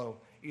to follow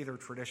either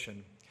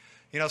tradition.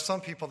 You know,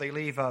 some people, they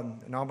leave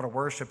nominal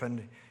worship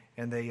and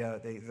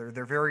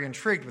they're very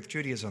intrigued with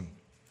Judaism.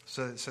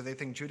 So they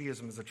think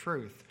Judaism is the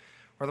truth.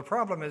 Or the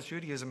problem is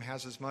Judaism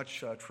has as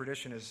much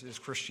tradition as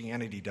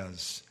Christianity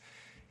does.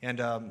 And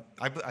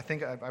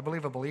I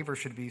believe a believer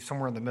should be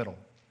somewhere in the middle.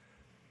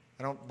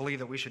 I don't believe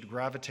that we should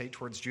gravitate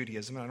towards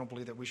Judaism, and I don't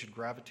believe that we should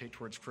gravitate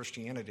towards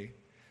Christianity.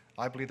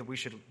 I believe that we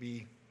should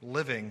be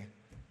living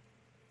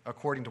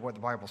according to what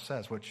the Bible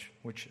says, which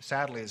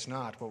sadly is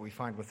not what we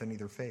find within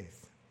either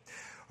faith.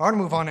 I want to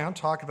move on now and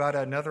talk about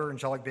another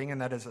angelic being,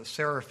 and that is a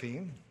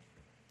seraphim.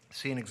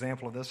 See an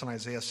example of this in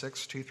Isaiah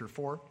 6, 2 through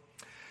 4. It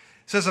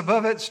says,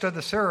 above it stood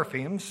the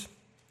seraphims.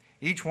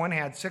 Each one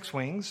had 6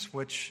 wings,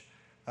 which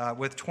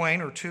with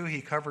twain or 2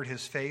 he covered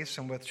his face,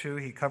 and with 2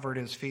 he covered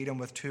his feet, and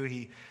with 2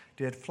 he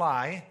did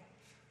fly.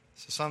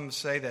 So some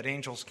say that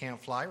angels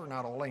can't fly, or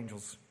not all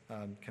angels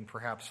can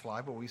perhaps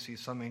fly, but we see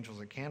some angels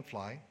that can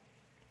fly.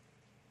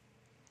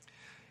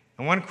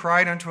 And one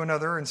cried unto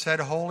another and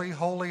said, Holy,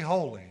 holy,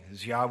 holy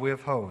is Yahweh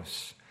of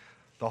hosts.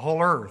 The whole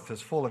earth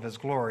is full of his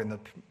glory. And the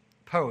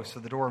posts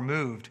of the door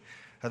moved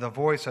at the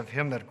voice of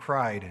him that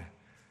cried,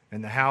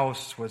 and the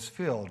house was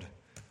filled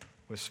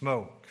with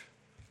smoke.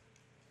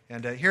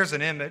 And here's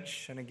an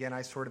image. And again,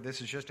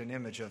 this is just an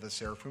image of the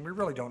seraphim. We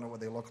really don't know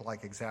what they look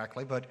like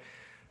exactly, but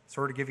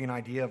sort of give you an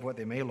idea of what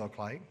they may look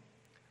like.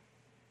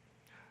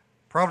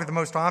 Probably the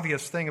most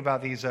obvious thing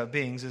about these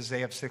beings is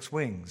they have 6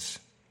 wings.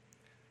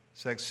 It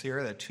says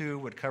here that 2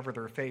 would cover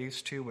their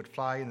face, 2 would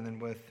fly, and then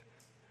with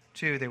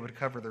 2 they would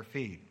cover their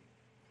feet.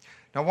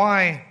 Now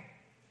why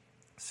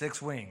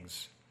 6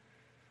 wings?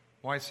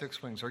 Why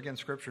 6 wings? Or again,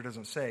 Scripture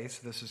doesn't say,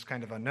 so this is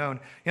kind of unknown.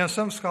 You know,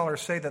 some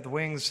scholars say that the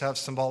wings have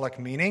symbolic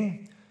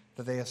meaning,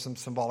 that they have some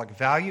symbolic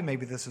value.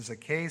 Maybe this is the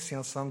case. You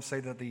know, some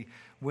say that the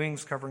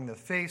wings covering the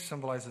face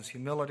symbolizes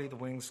humility. The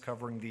wings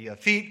covering the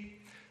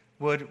feet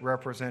would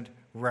represent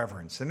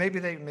reverence. And maybe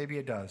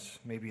it does.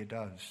 Maybe it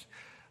does.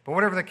 But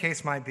whatever the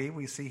case might be,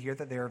 we see here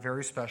that they are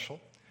very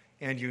special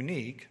and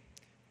unique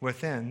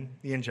within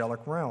the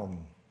angelic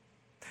realm.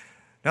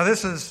 Now,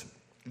 this is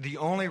the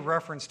only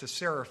reference to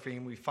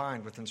seraphim we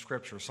find within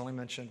Scripture. It's only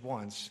mentioned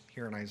once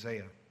here in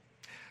Isaiah.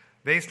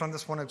 Based on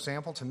this one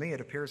example, to me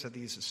it appears that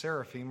these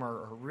seraphim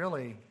are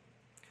really,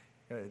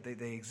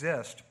 they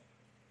exist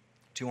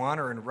to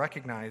honor and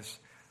recognize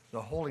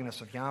the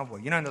holiness of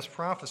Yahweh. You know, in this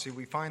prophecy,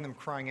 we find them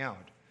crying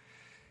out.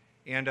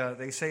 And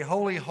they say,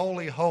 "Holy,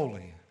 holy,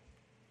 holy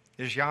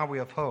is Yahweh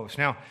of hosts."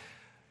 Now,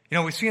 you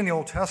know, we see in the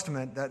Old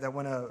Testament that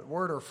when a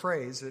word or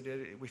phrase,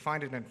 we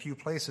find it in a few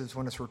places,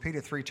 when it's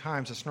repeated 3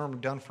 times, it's normally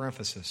done for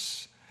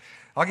emphasis.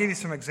 I'll give you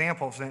some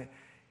examples.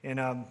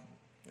 In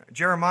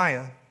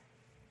Jeremiah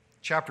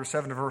chapter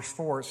 7, verse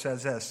 4, it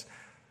says this,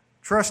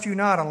 "Trust you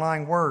not in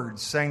lying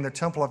words, saying the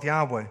temple of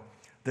Yahweh,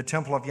 the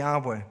temple of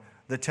Yahweh,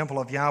 the temple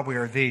of Yahweh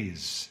are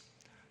these."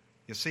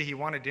 You see, he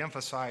wanted to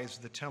emphasize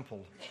the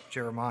temple,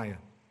 Jeremiah.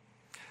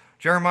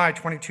 Jeremiah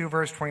 22,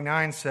 verse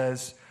 29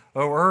 says,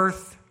 "O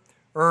earth,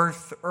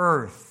 earth,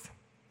 earth,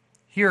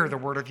 hear the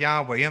word of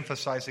Yahweh,"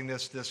 emphasizing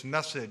this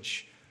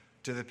message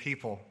to the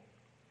people.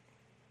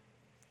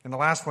 And the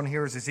last one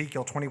here is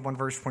Ezekiel 21,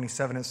 verse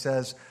 27. It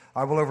says,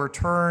 "I will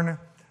overturn,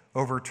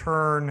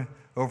 overturn,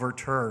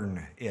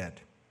 overturn it,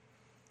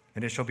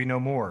 and it shall be no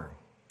more,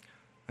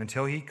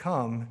 until he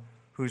come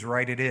whose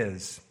right it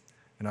is,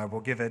 and I will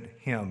give it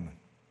him."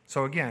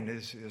 So again,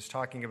 is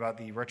talking about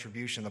the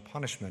retribution, the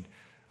punishment.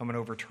 I'm going to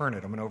overturn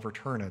it. I'm going to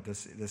overturn it,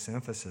 this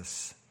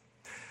emphasis.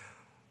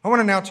 I want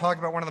to now talk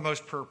about one of the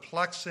most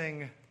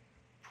perplexing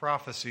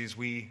prophecies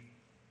we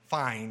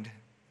find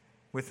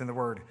within the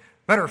Word.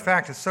 Matter of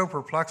fact, it's so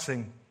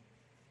perplexing,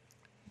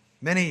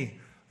 many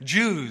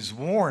Jews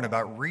warn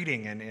about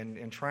reading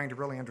and trying to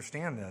really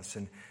understand this.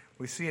 And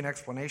we see an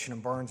explanation in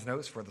Barnes'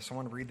 notes for this. I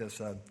want to read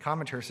this.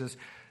 Commentary says,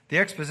 "The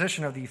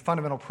exposition of the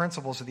fundamental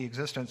principles of the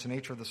existence and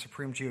nature of the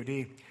supreme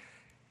God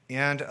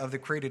and of the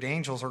created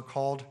angels are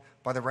called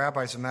by the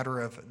rabbis a matter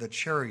of the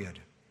chariot.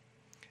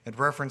 In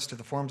reference to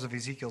the forms of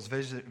Ezekiel's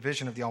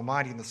vision of the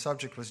Almighty, and the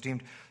subject was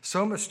deemed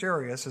so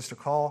mysterious as to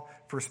call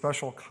for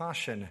special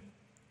caution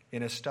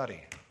in his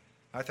study."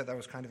 I thought that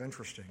was kind of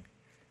interesting,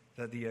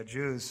 that the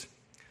Jews,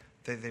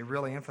 they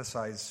really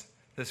emphasize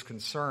this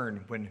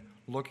concern when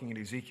looking at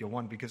Ezekiel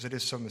 1 because it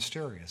is so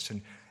mysterious.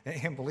 And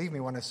believe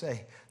me when I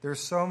say,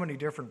 there's so many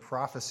different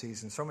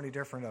prophecies and so many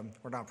different,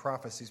 or not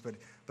prophecies, but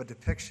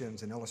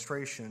depictions and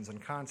illustrations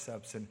and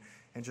concepts and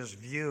just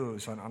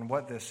views on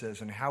what this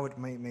is and how it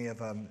may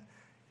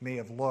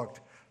have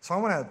looked. So I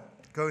want to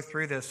go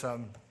through this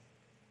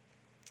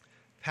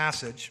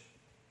passage,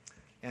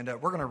 and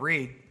we're going to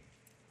read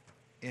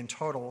in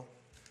total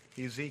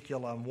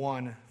Ezekiel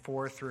 1,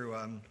 4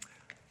 through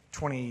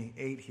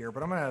 28 here.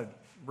 But I'm going to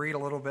read a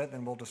little bit,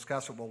 then we'll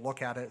discuss it, we'll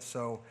look at it.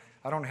 So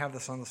I don't have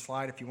this on the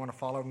slide. If you want to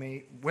follow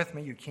me,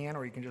 you can,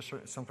 or you can just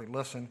simply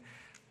listen.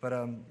 But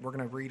we're going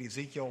to read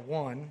Ezekiel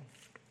 1,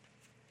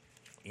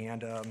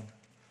 and we're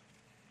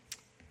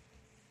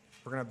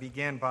going to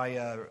begin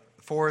by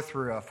 4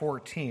 through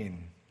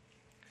 14.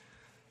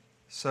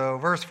 So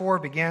verse 4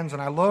 begins,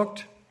 "And I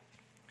looked,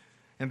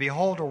 and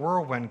behold, a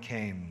whirlwind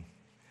came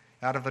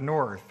out of the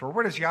north." For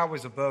where does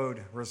Yahweh's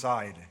abode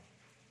reside?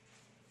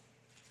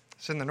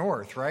 It's in the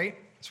north, right?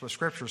 That's what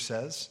Scripture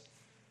says.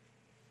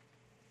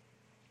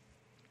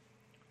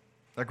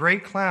 "A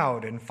great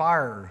cloud and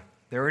fire,"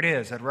 there it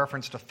is, that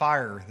reference to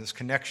fire, this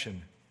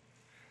connection,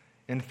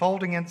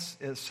 "enfolding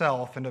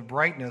itself, and a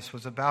brightness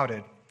was about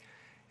it,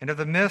 and of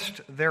the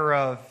mist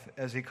thereof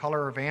as a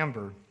color of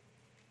amber,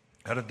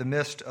 out of the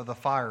mist of the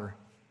fire.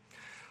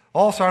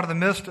 Also out of the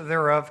mist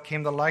thereof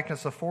came the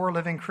likeness of 4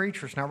 living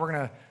creatures." Now we're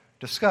going to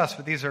discuss,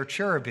 but these are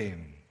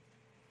cherubim,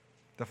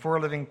 the 4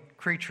 living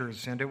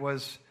creatures,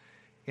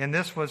 and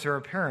this was their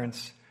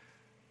appearance.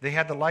 They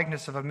had the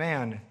likeness of a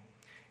man,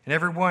 and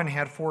every one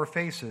had 4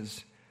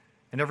 faces,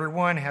 and every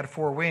one had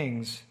 4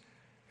 wings,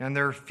 and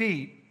their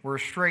feet were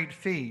straight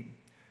feet,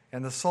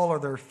 and the sole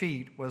of their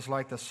feet was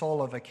like the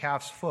sole of a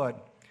calf's foot,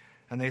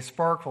 and they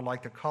sparkled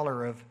like the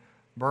color of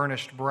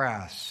burnished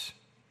brass.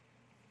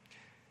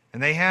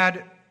 And they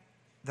had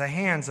the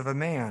hands of a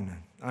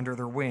man under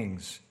their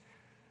wings,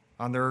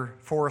 on their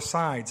 4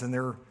 sides, and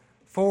their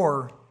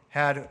 4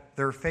 had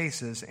their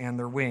faces and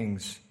their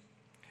wings.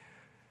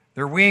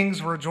 Their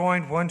wings were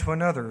joined one to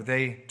another.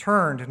 They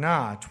turned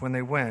not when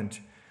they went.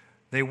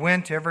 They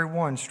went every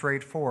one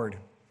straight forward.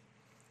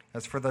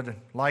 As for the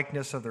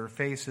likeness of their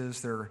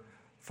faces, their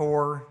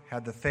 4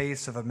 had the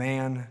face of a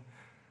man,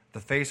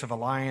 the face of a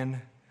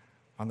lion.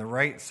 On the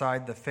right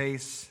side, the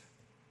face,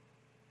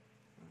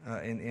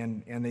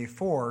 and they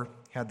 4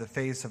 had the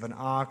face of an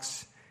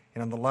ox.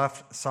 And on the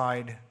left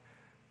side,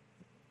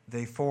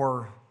 they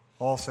 4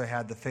 also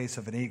had the face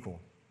of an eagle.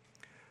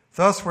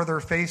 Thus were their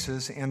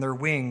faces, and their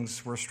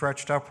wings were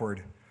stretched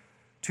upward.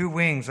 2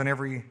 wings on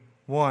every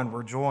one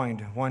were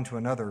joined one to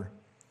another,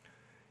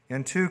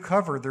 and 2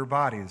 covered their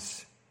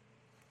bodies.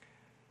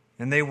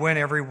 And they went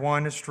every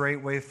one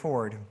straightway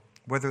forward,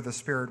 whither the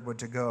Spirit would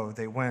to go.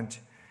 They went,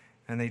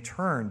 and they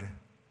turned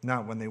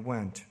not when they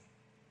went.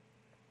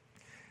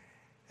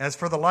 As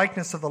for the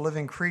likeness of the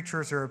living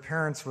creatures, their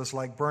appearance was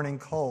like burning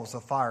coals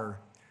of fire,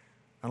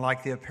 and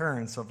like the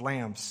appearance of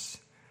lamps,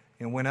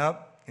 and went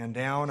up and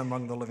down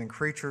among the living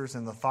creatures,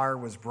 and the fire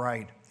was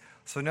bright.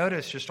 So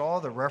notice just all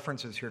the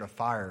references here to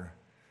fire.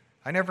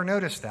 I never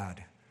noticed that.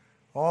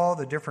 All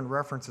the different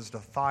references to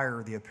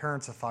fire, the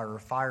appearance of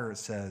fire, it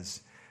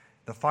says.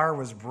 The fire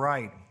was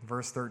bright,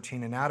 verse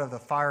 13, and out of the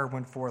fire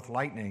went forth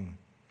lightning.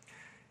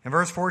 In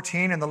verse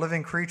 14, and the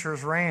living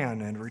creatures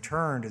ran and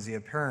returned as the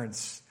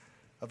appearance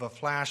of a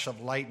flash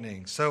of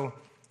lightning. So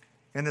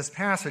in this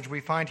passage, we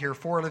find here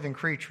 4 living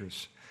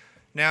creatures.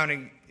 Now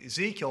in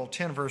Ezekiel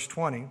 10, verse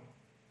 20,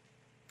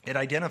 it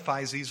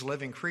identifies these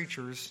living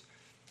creatures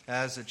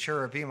as the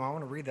cherubim. I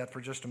want to read that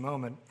for just a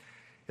moment.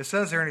 It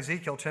says there in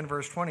Ezekiel 10,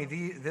 verse 20,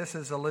 this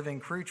is a living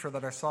creature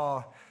that I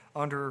saw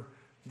under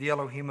the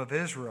Elohim of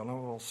Israel.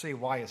 And we'll see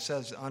why it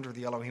says under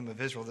the Elohim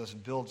of Israel. This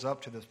builds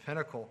up to this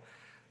pinnacle.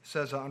 It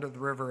says under the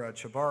river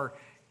Chebar,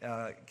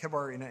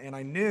 and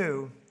I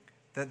knew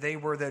that they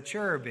were the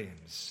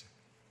cherubims.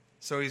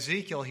 So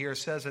Ezekiel here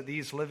says that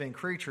these living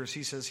creatures,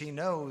 he says he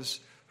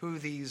knows who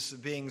these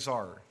beings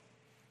are.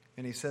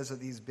 And he says that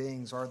these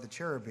beings are the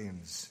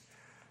cherubims.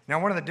 Now,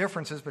 one of the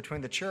differences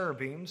between the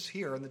cherubims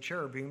here and the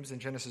cherubims in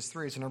Genesis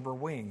 3 is the number of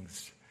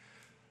wings.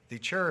 The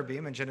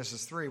cherubim in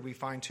Genesis 3, we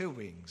find 2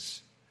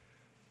 wings.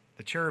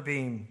 The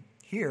cherubim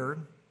here,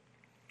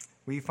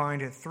 we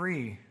find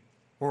 4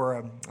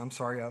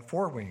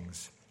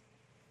 wings.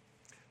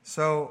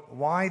 So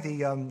why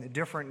the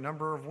different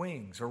number of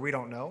wings? Or we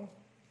don't know.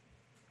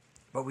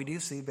 But we do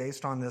see,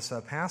 based on this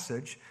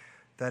passage,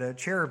 that a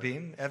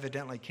cherubim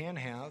evidently can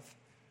have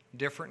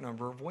different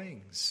number of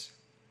wings.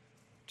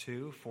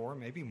 2, 4,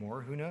 maybe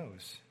more, who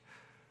knows?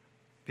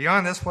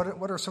 Beyond this,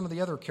 what are some of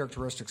the other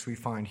characteristics we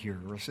find here?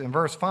 In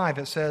verse 5,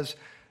 it says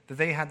that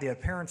they had the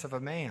appearance of a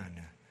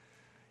man.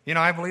 You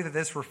know, I believe that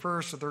this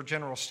refers to their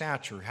general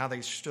stature, how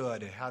they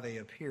stood, how they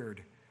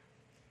appeared.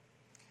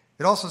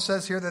 It also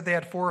says here that they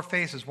had 4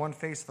 faces, 1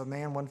 face of a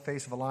man, 1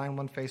 face of a lion,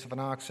 1 face of an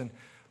ox, and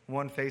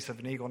 1 face of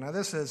an eagle. Now,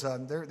 this is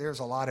there's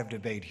a lot of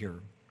debate here.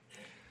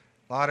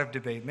 A lot of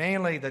debate.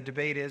 Mainly, the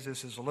debate is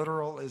this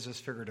literal? Is this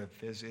figurative?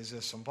 Is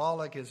this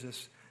symbolic? Is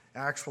this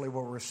actually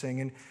what we're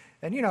seeing?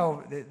 And you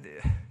know,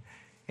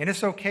 and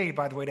it's okay,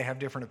 by the way, to have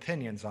different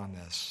opinions on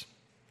this.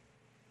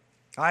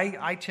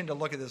 I tend to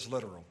look at this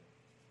literal.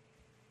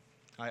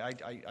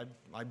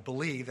 I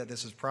believe that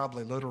this is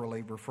probably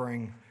literally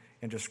referring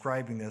and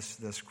describing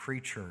this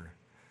creature.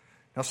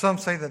 Now, some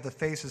say that the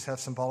faces have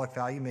symbolic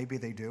value. Maybe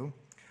they do.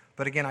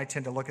 But again, I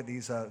tend to look at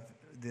these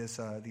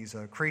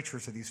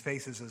creatures or these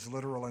faces as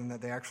literal, and that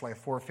they actually have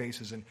 4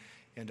 faces and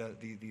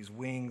these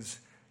wings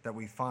that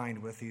we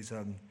find with these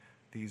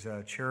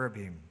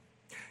cherubim.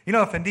 You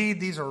know, if indeed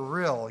these are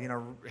real, you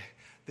know,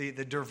 the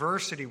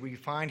diversity we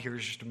find here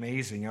is just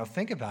amazing. You know,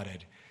 think about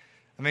it.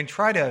 I mean,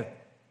 try to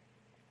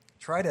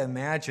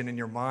imagine in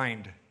your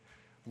mind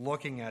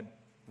looking at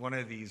one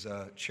of these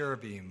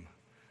cherubim,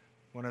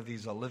 one of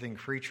these living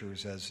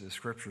creatures, as the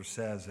Scripture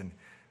says, and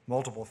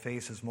multiple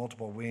faces,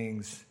 multiple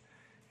wings,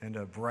 and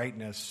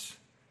brightness.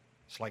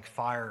 It's like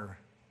fire.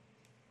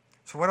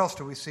 So what else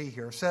do we see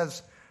here? It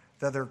says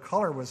that their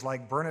color was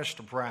like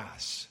burnished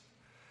brass.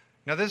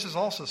 Now, this is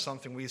also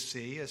something we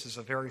see. This is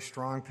a very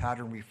strong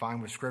pattern we find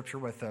with Scripture,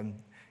 with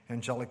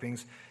angelic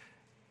beings.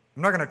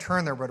 I'm not going to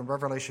turn there, but in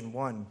Revelation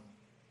 1,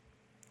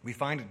 we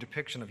find a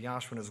depiction of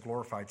Yahshua in his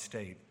glorified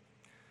state.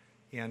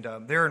 And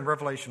there in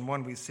Revelation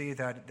 1, we see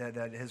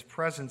that his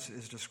presence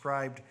is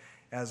described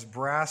as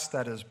brass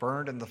that is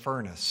burned in the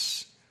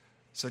furnace.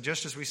 So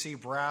just as we see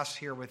brass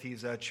here with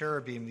these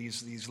cherubim,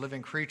 these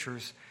living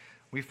creatures,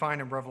 we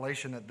find in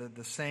Revelation that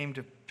the same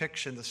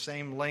depiction, the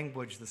same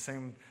language, the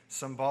same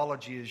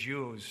symbology is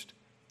used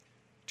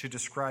to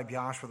describe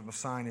Yahshua the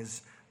Messiah in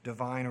his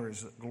divine or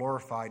his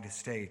glorified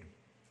state.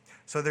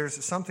 So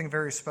there's something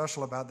very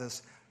special about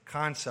this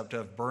concept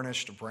of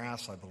burnished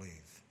brass, I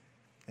believe,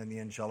 in the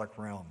angelic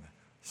realm.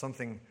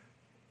 Something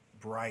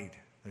bright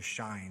that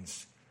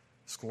shines,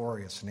 its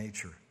glorious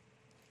nature.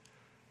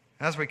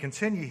 As we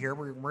continue here,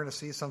 we're going to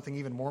see something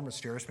even more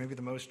mysterious, maybe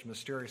the most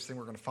mysterious thing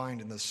we're going to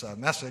find in this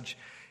message,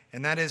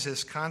 and that is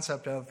this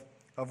concept of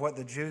what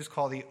the Jews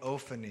call the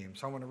Ophanim.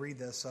 So I want to read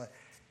this,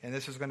 and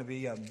this is going to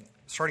be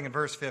starting in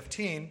verse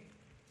 15,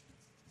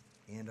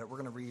 and we're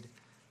going to read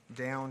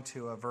down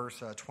to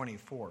verse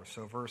 24.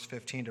 So verse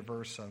 15 to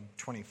verse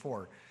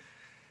 24.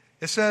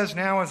 It says,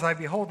 "Now as I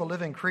behold the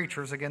living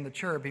creatures," again the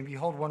cherubim,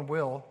 "behold one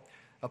wheel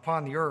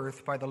upon the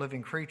earth by the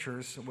living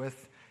creatures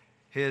with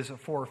his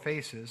 4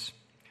 faces.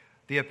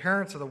 The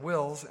appearance of the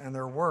wheels and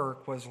their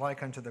work was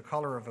like unto the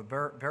color of a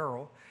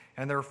beryl,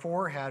 and their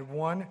 4 had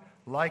one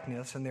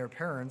likeness in their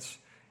appearance,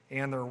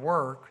 and their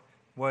work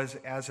was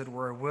as it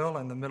were a wheel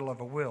in the middle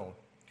of a wheel.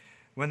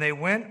 When they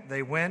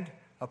went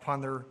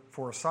upon their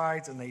 4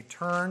 sides, and they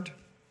turned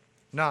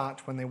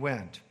not when they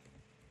went.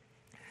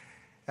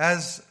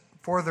 As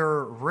for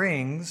their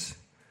rings,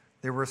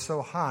 they were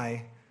so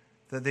high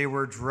that they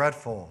were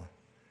dreadful,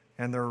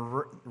 and their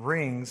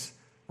rings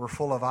were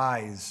full of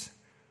eyes,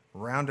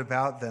 round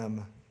about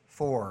them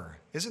 4.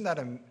 Isn't that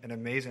an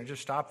amazing?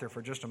 Just stop there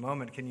for just a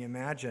moment. Can you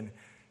imagine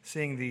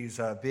seeing these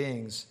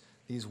beings,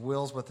 these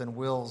wheels within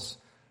wheels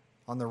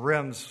on the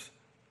rims?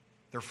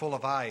 They're full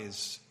of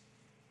eyes,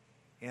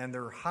 and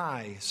they're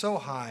high, so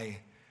high.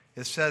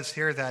 It says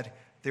here that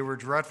they were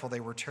dreadful, they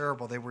were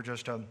terrible, they were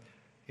just, can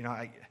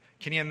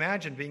you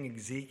imagine being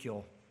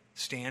Ezekiel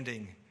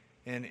standing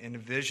and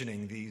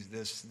envisioning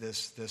this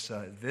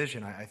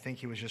vision? I think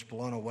he was just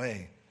blown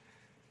away.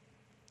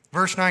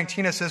 Verse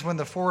 19, it says, when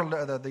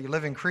the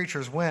living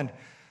creatures went,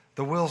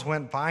 the wheels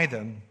went by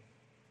them.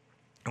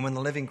 And when the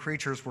living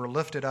creatures were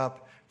lifted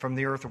up from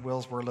the earth, the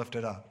wheels were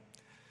lifted up.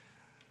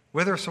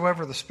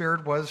 Whithersoever the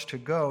Spirit was to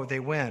go, they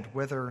went.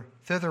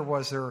 Thither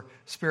was their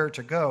spirit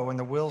to go, and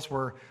the wheels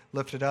were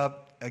lifted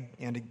up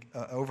and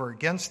over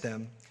against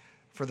them.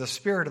 For the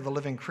spirit of the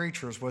living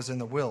creatures was in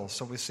the wheels.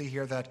 So we see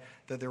here that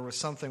there was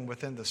something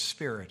within the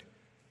Spirit.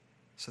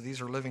 So these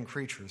are living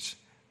creatures.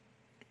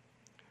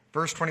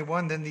 Verse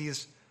 21, then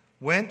these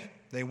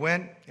they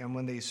went, and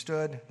when they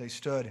stood, they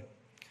stood.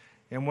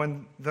 And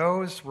when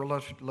those were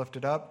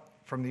lifted up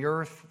from the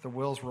earth, the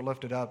wheels were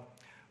lifted up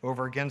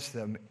over against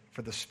them,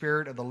 for the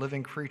spirit of the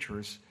living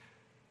creatures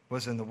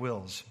was in the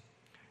wheels.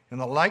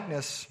 And the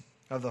likeness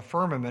of the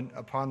firmament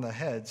upon the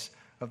heads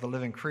of the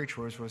living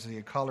creatures was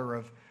the color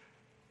of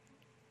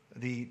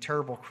the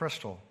terrible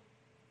crystal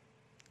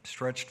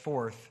stretched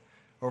forth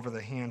over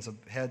the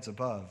heads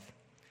above.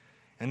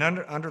 And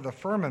under the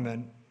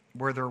firmament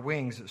were their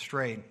wings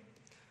straight,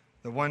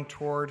 the one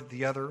toward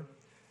the other.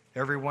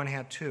 Every one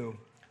had two,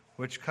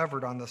 which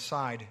covered on the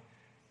side,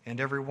 and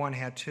every one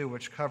had two,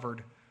 which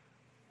covered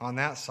on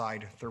that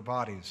side their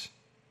bodies.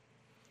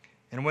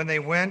 And when they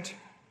went,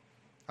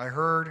 I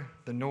heard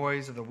the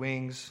noise of the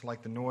wings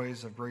like the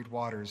noise of great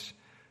waters,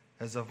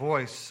 as the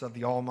voice of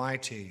the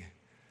Almighty.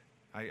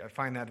 I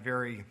find that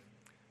very,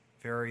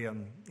 very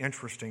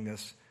interesting,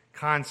 this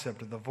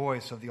concept of the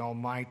voice of the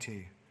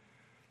Almighty.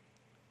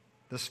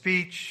 The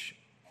speech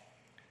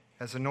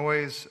as the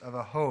noise of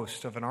a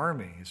host of an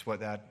army is what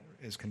that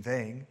is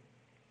conveying.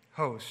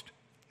 Host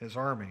is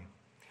army.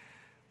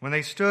 When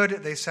they stood,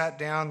 they sat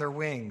down their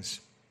wings.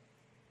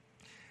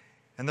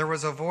 And there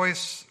was a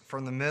voice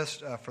from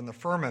the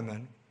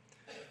firmament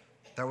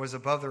that was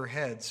above their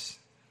heads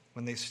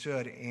when they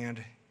stood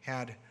and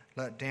had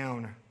let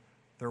down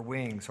their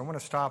wings. I want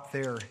to stop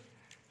there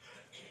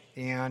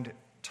and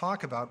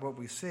talk about what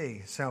we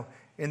see. So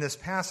in this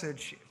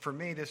passage, for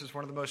me, this is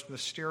one of the most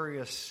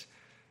mysterious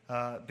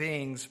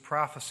beings,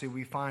 prophecy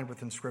we find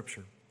within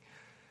Scripture.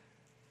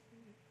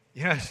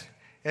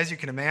 As you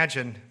can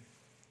imagine,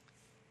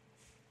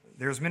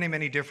 there's many,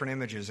 many different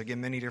images,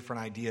 again, many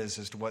different ideas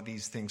as to what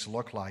these things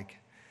look like.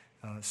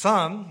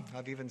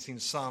 I've even seen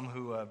some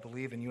who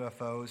believe in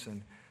UFOs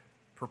and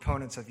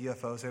proponents of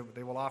UFOs,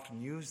 they will often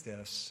use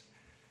this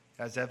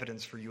as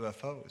evidence for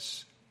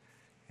UFOs.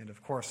 And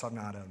of course, I'm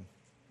not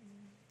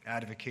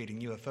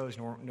advocating UFOs,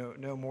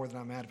 no more than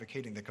I'm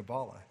advocating the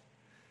Kabbalah.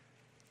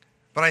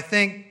 But I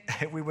think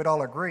we would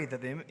all agree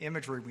that the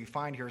imagery we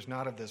find here is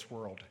not of this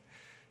world.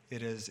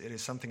 It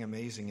is something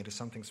amazing. It is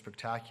something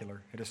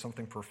spectacular. It is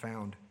something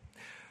profound.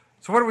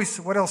 So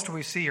what else do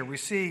we see here? We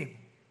see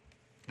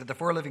that the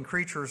four living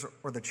creatures,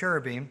 or the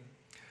cherubim,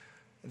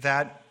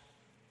 that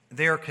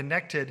they are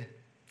connected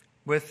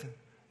with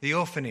the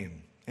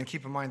Ophanim. And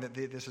keep in mind that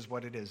this is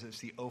what it is. It's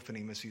the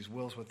Ophanim. It's these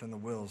wheels within the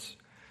wheels.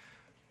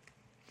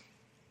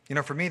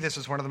 For me, this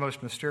is one of the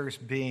most mysterious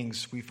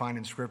beings we find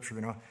in Scripture.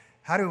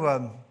 By the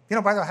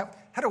way,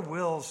 how do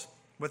wheels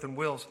within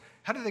wheels,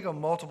 how do they go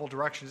multiple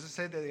directions? Let's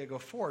say that they go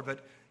forward,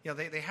 but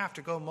they have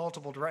to go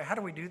multiple directions.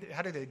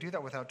 How do they do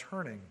that without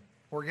turning?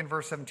 Or again,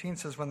 verse 17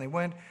 says, when they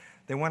went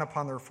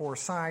upon their four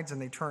sides,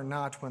 and they turned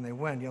not when they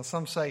went.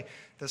 Some say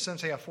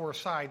since they have four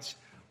sides,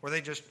 or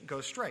they just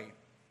go straight.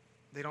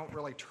 They don't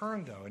really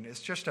turn, though, and it's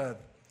just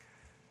I'm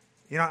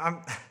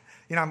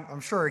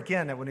sure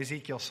again that when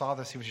Ezekiel saw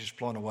this, he was just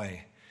blown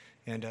away.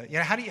 And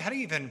how do you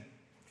even,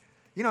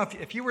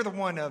 if you were the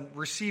one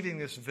receiving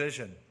this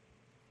vision,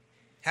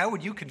 how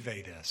would you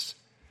convey this?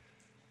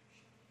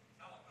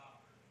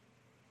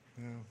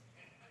 Helicopter.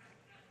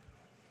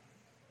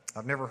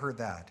 I've never heard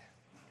that.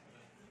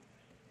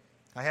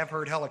 I have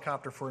heard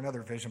helicopter for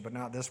another vision, but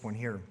not this one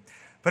here.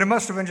 But it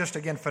must have been just,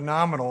 again,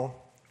 phenomenal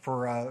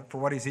for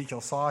what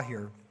Ezekiel saw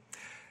here.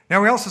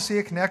 Now, we also see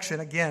a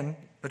connection, again,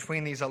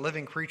 between these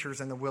living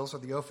creatures and the wheels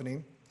of the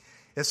Ophanim.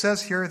 It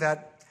says here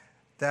that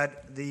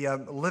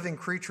the living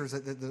creatures,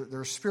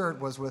 their spirit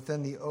was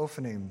within the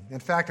Ophanim. In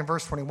fact, in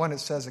verse 21, it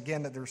says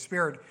again that the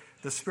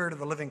spirit of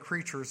the living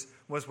creatures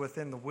was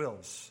within the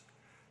wheels.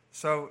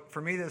 So,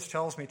 for me, this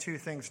tells me two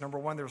things. Number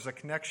one, there's a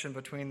connection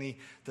between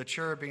the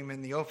cherubim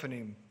and the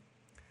Ophanim.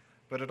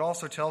 But it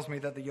also tells me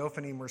that the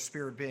Ophanim were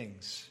spirit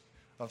beings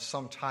of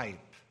some type.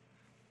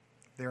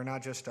 They are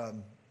not just,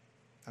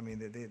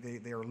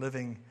 they are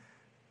living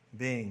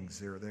beings.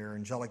 They're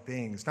angelic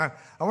beings. Now,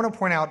 I want to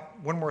point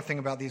out one more thing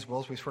about these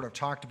wheels. We sort of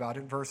talked about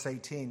it. In verse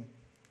 18,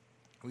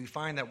 we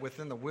find that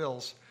within the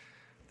wheels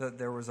that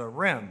there was a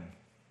rim.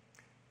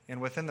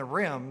 And within the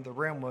rim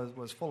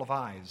was full of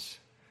eyes.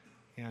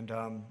 And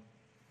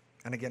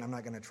And again, I'm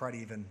not going to try to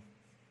even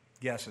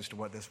guess as to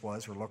what this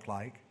was or looked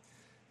like.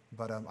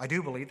 But I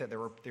do believe that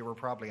they were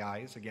probably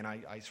eyes. Again,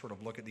 I sort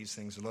of look at these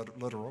things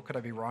literal. Could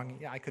I be wrong?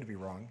 Yeah, I could be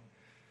wrong.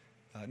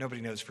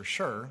 Nobody knows for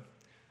sure.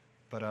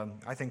 But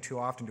I think too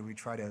often do we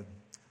try to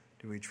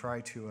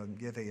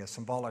give a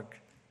symbolic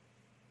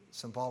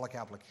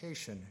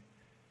application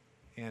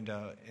and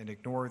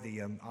ignore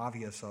the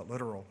obvious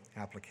literal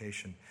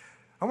application.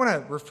 I want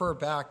to refer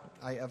back.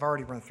 I've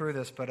already run through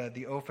this, but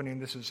the Ophanim.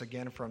 This is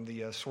again from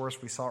the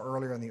source we saw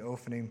earlier in the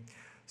Ophanim.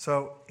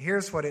 So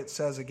here's what it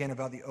says again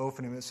about the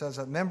Ophanim. It says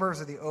that members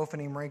of the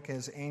Ophanim rank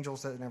as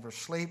angels that never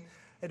sleep.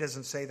 It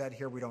doesn't say that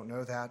here. We don't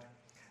know that.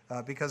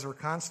 Because they're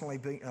constantly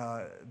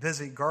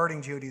busy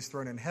guarding Jehovah's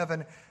throne in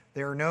heaven.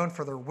 They are known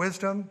for their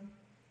wisdom.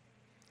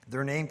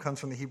 Their name comes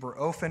from the Hebrew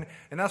Ophan,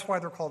 and that's why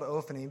they're called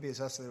Ophanim, because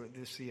that's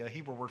the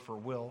Hebrew word for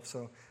will.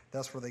 So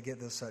that's where they get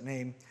this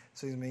name.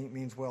 So it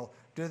means will.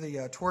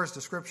 The Torah's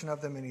description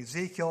of them in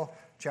Ezekiel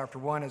chapter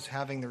 1 is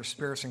having their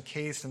spirits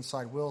encased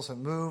inside wills that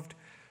moved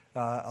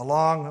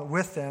along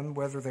with them,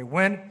 whether they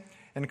went.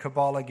 And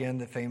Kabbalah, again,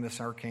 the famous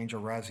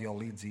archangel Raziel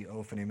leads the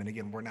Ophanim. And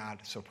again, we're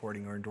not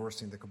supporting or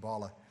endorsing the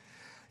Kabbalah.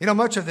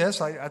 Much of this,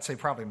 I'd say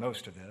probably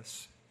most of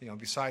this,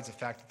 besides the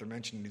fact that they're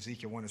mentioned in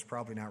Ezekiel 1 is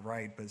probably not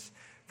right, but it's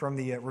from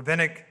the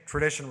rabbinic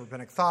tradition,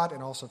 rabbinic thought,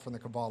 and also from the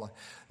Kabbalah.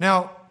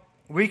 Now,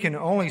 we can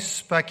only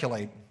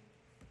speculate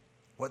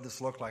what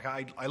this looked like.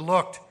 I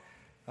looked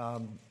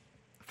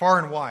far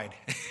and wide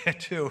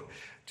to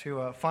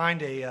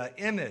find a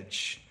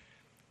image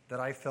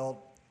that I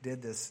felt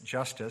did this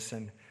justice,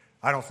 and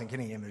I don't think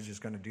any image is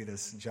going to do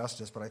this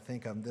justice, but I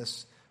think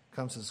this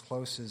comes as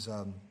close as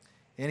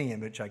any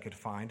image I could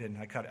find, and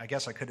I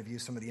guess I could have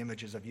used some of the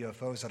images of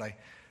UFOs that I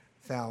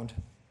found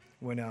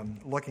when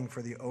looking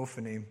for the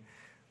Ophanim,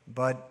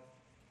 but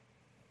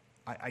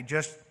I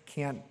just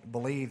can't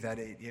believe that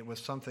it was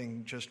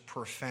something just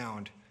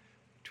profound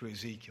to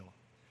Ezekiel.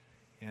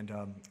 And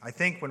I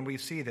think when we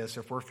see this,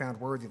 if we're found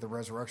worthy of the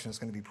resurrection, it's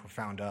going to be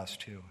profound to us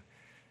too.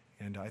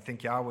 And I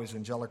think Yahweh's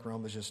angelic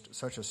realm is just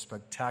such a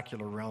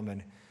spectacular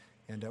realm,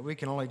 and we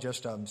can only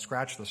just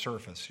scratch the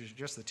surface,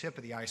 just the tip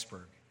of the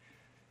iceberg.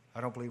 I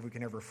don't believe we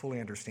can ever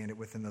fully understand it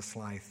within this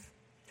life.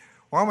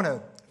 Well, I'm going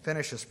to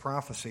finish this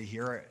prophecy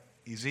here,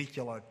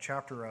 Ezekiel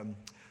chapter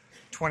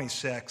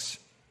 26,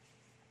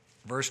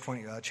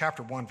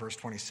 chapter 1, verse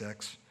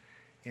 26,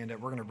 and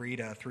we're going to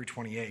read through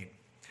 28.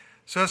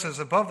 So it says,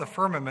 above the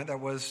firmament that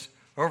was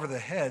over the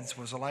heads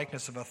was a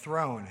likeness of a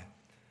throne,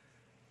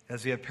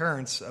 as the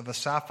appearance of a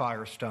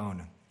sapphire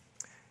stone.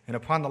 And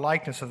upon the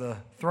likeness of the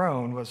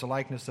throne was the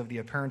likeness of the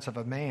appearance of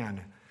a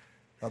man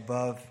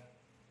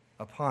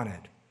upon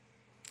it.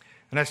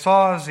 And I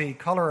saw as the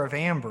color of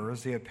amber,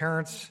 as the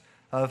appearance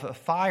of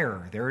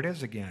fire. There it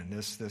is again,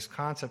 this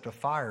concept of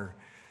fire.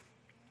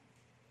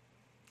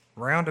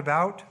 Round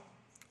about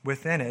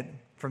within it,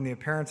 from the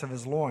appearance of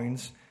his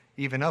loins,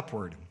 even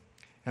upward.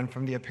 And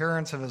from the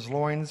appearance of his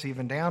loins,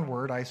 even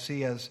downward, I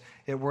see as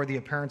it were the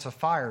appearance of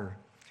fire.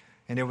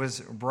 And it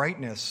was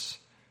brightness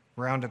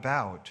round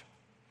about.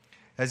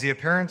 As the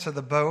appearance of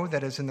the bow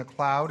that is in the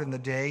cloud in the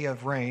day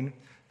of rain,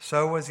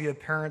 so was the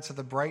appearance of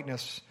the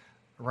brightness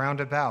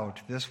round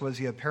about. This was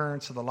the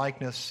appearance of the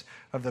likeness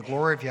of the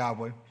glory of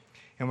Yahweh.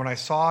 And when I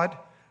saw it,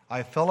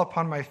 I fell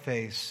upon my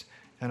face,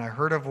 and I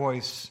heard a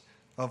voice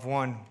of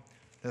one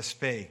that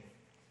spake.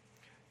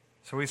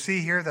 So we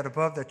see here that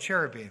above the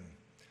cherubim,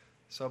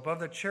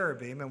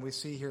 and we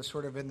see here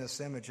sort of in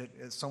this image,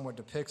 it somewhat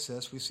depicts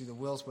this. We see the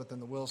wheels within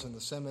the wheels in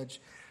this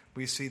image.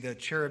 We see the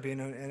cherubim,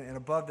 and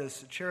above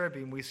this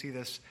cherubim, we see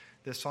this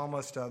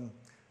almost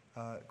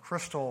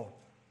crystal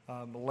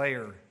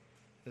layer,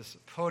 this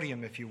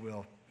podium, if you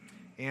will.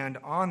 And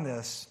on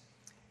this,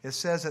 it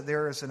says that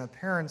there is an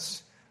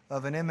appearance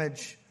of an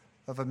image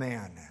of a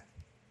man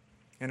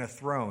and a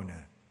throne.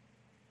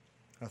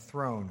 A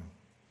throne.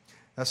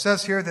 Now, it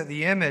says here that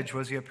the image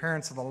was the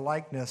appearance of the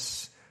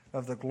likeness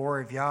of the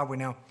glory of Yahweh.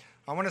 Now,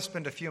 I want to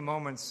spend a few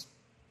moments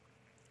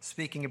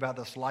speaking about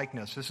this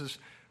likeness. This is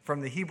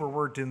from the Hebrew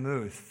word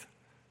demuth.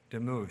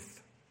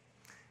 Demuth.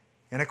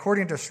 And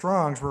according to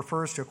Strong's,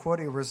 refers to, quote,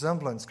 a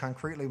resemblance,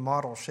 concretely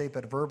model, shape,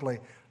 adverbally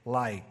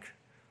like.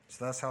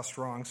 So that's how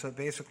Strong. So it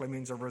basically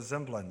means a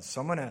resemblance.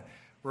 So I'm going to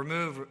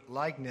remove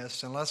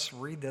likeness, and let's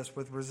read this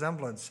with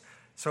resemblance.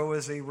 So it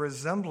is a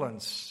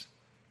resemblance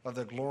of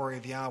the glory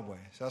of Yahweh.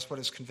 So that's what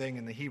it's conveying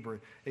in the Hebrew,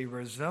 a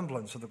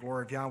resemblance of the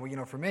glory of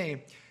Yahweh. For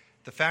me,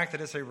 the fact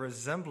that it's a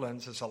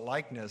resemblance, it's a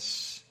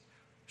likeness,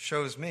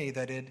 shows me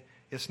that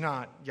it's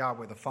not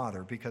Yahweh the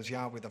Father, because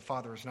Yahweh the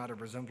Father is not a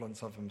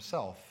resemblance of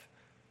himself.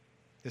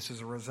 This is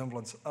a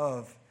resemblance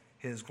of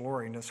his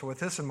glory. And so with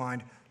this in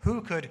mind,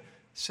 who could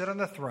sit on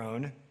the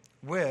throne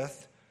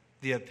with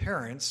the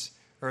appearance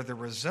or the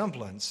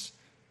resemblance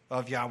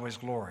of Yahweh's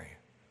glory?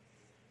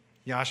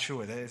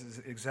 Yahshua. That is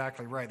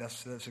exactly right.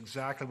 That's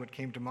exactly what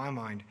came to my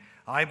mind.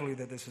 I believe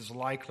that this is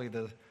likely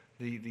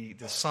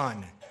the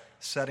Son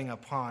setting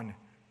upon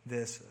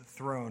this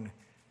throne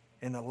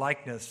in the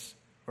likeness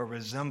or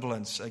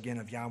resemblance, again,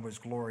 of Yahweh's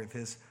glory, of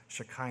his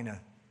Shekinah.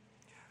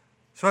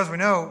 So as we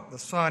know, the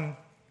Son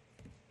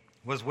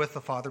was with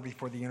the Father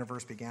before the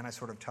universe began. I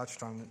sort of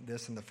touched on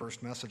this in the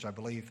first message, I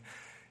believe.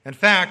 In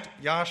fact,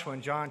 Joshua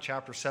in John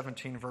chapter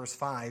 17, verse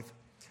 5,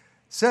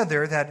 said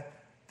there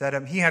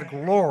that he had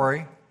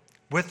glory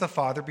with the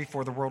Father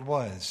before the world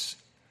was.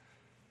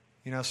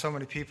 You know, so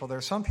many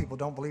people, some people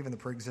don't believe in the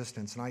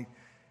preexistence, and I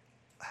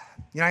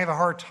have a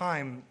hard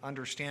time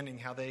understanding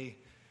how they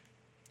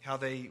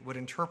would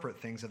interpret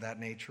things of that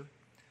nature.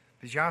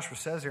 Because Joshua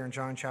says there in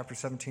John chapter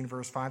 17,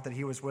 verse 5, that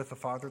he was with the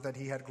Father, that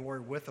he had glory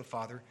with the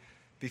Father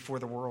before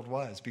the world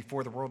was,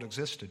 before the world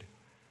existed.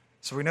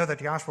 So we know that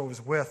Joshua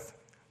was with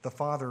the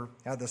Father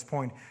at this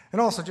point.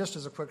 And also, just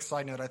as a quick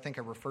side note, I think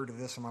I referred to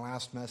this in my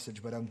last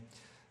message, but a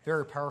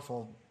very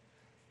powerful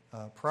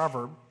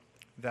proverb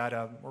that,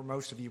 or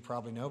most of you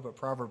probably know, but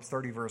Proverbs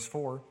 30, verse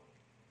 4,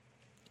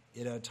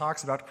 it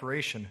talks about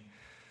creation.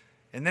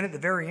 And then at the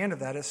very end of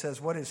that, it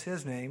says, what is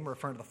his name?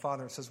 Referring to the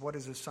Father, it says, what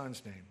is his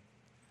Son's name?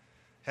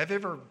 Have you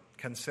ever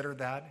considered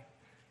that?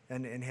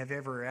 And have you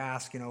ever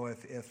asked,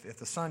 if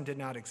the Son did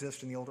not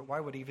exist in the Old, why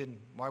would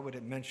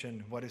it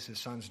mention what is his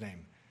Son's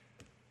name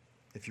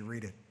if you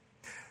read it?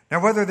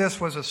 Now, whether this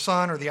was a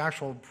son or the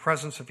actual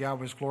presence of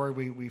Yahweh's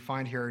glory, we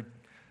find here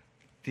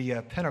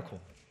the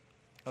pinnacle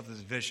of this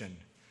vision.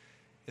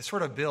 It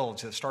sort of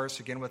builds. It starts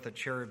again with the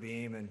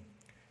cherubim,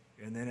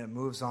 and then it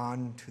moves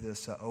on to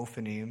this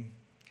Ophanim.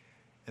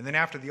 And then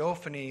after the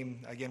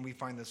Ophanim, again, we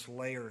find this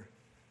layer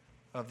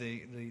of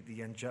the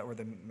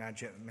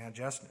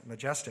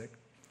majestic,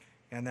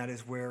 and that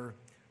is where,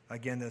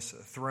 again, this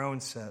throne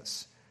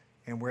sits,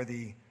 and where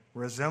the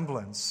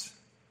resemblance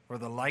or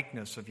the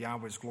likeness of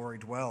Yahweh's glory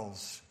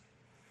dwells.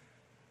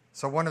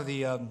 So one of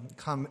the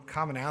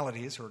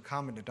commonalities or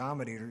common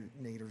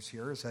denominators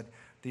here is that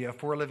the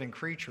four living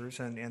creatures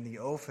and the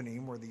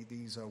Ophanim, or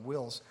these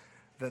wills,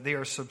 that they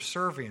are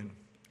subservient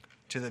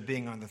to the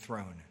being on the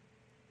throne.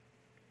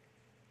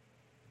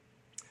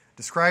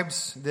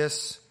 Describes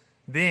this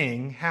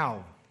being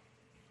how?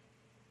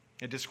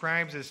 It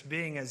describes this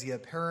being as the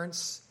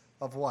appearance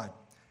of what?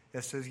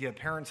 It says the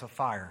appearance of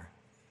fire.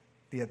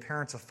 The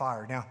appearance of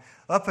fire. Now,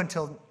 up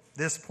until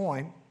this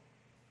point,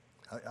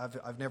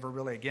 I've never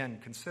really, again,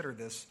 considered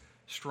this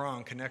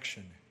strong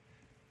connection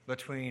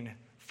between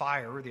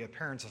fire, the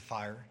appearance of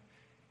fire,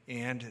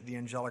 and the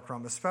angelic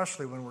realm,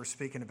 especially when we're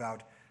speaking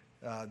about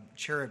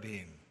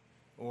cherubim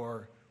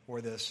or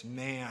this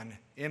man,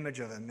 image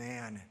of a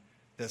man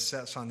that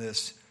sits on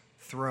this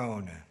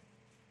throne.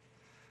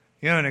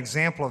 An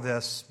example of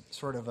this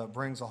sort of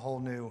brings a whole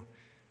new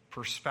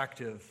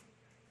perspective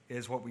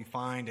is what we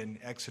find in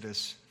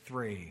Exodus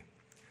 3.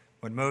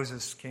 When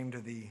Moses came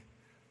to the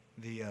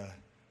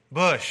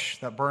bush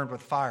that burned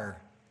with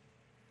fire.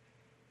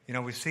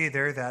 We see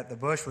there that the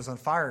bush was on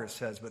fire, it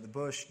says, but the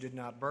bush did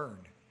not burn.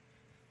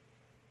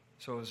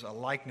 So it was a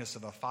likeness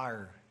of a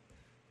fire.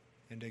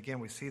 And again,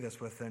 we see this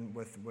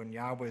when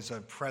Yahweh's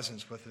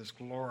presence with his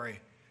glory,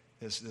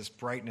 this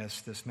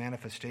brightness, this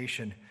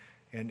manifestation,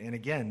 and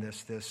again,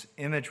 this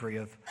imagery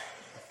of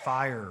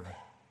fire.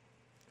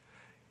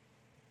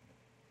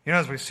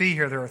 As we see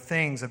here, there are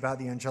things about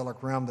the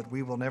angelic realm that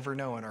we will never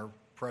know in our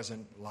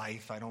present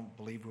life. I don't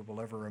believe we will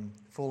ever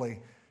fully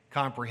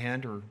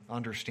comprehend or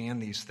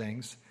understand these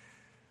things.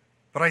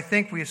 But I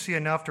think we see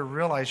enough to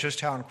realize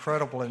just how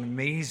incredible and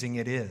amazing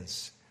it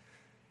is.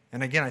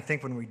 And again, I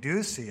think when we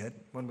do see it,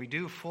 when we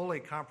do fully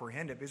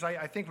comprehend it, because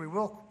I think we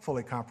will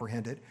fully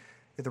comprehend it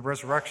at the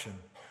resurrection.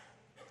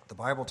 The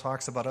Bible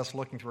talks about us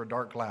looking through a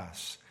dark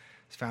glass.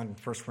 It's found in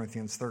 1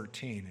 Corinthians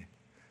 13.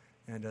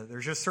 And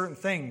there's just certain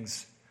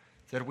things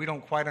that we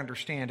don't quite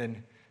understand,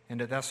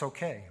 and that's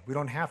okay. We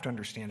don't have to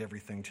understand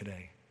everything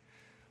today.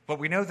 But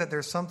we know that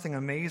there's something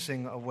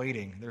amazing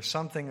awaiting. There's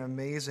something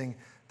amazing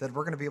that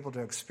we're going to be able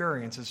to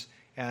experience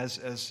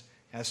as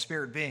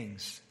spirit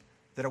beings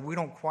that we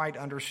don't quite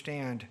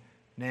understand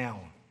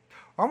now.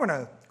 I'm going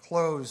to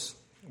close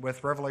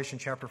with Revelation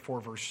chapter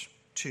 4, verse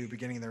 2,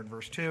 beginning there in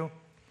verse 2.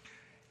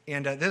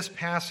 And this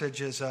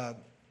passage is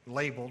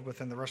labeled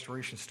within the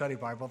Restoration Study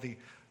Bible, the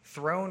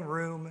throne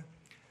room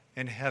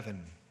in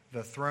heaven.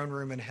 The throne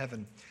room in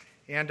heaven.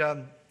 And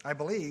I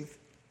believe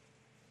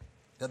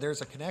that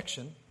there's a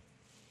connection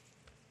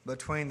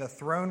between the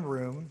throne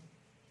room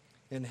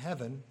in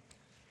heaven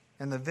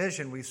and the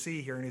vision we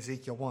see here in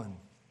Ezekiel 1.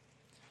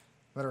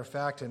 Matter of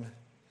fact,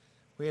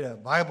 we had a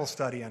Bible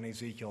study on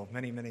Ezekiel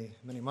many, many,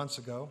 many months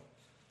ago.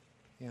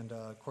 And,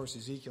 of course,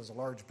 Ezekiel's a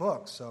large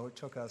book, so it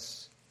took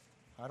us,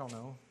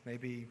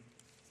 maybe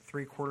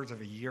 3/4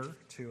 of a year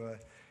to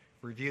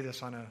review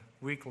this on a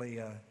weekly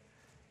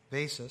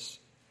basis.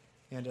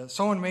 And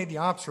someone made the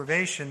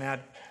observation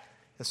that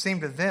it seemed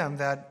to them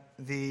that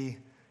the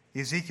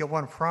Ezekiel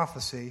 1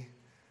 prophecy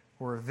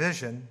or a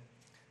vision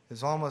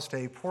is almost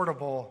a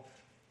portable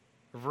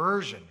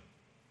version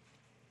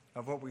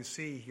of what we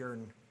see here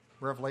in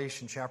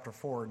Revelation chapter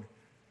 4, and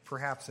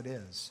perhaps it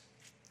is.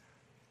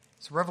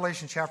 So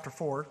Revelation chapter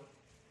 4,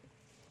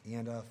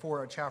 and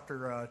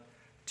chapter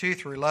 2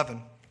 through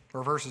 11,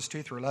 or verses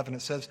 2 through 11,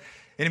 it says,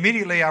 "And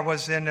immediately I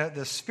was in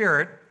the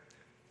Spirit,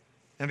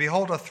 and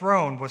behold, a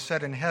throne was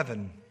set in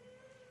heaven,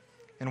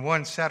 and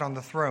one sat on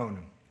the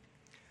throne.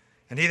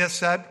 And he that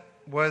sat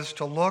was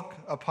to look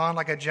upon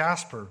like a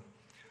jasper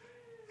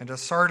and a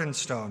sardine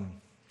stone.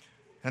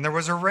 And there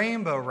was a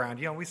rainbow around.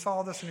 We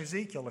saw this in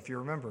Ezekiel, if you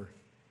remember.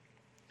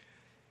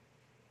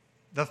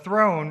 The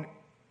throne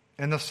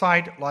in the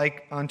sight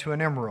like unto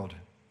an emerald.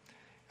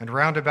 And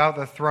round about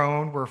the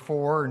throne were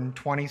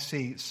 24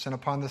 seats, and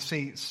upon the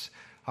seats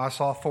I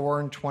saw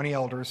 24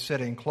 elders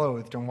sitting,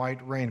 clothed in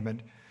white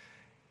raiment,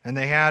 and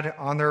they had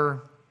on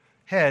their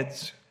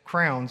heads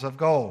crowns of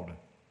gold.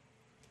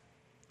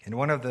 And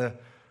one of the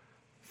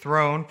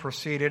throne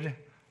proceeded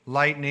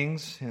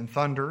lightnings and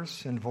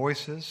thunders and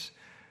voices,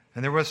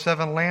 and there were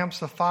 7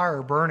 lamps of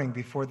fire burning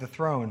before the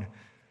throne.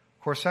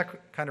 Of course,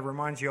 that kind of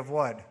reminds you of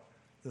what?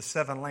 The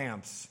 7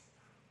 lamps.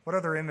 What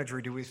other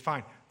imagery do we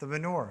find? The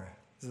menorah,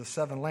 the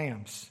 7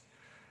 lamps.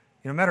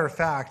 Matter of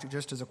fact,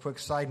 just as a quick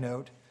side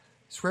note,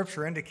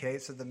 Scripture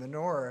indicates that the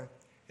menorah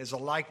is a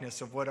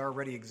likeness of what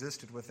already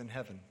existed within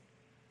heaven,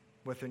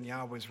 within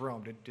Yahweh's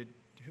realm.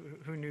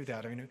 Who knew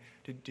that?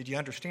 Did you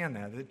understand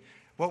that?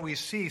 What we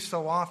see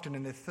so often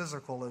in the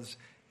physical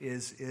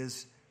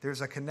is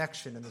there's a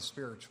connection in the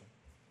spiritual.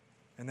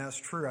 And that's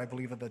true, I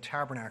believe, of the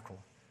tabernacle.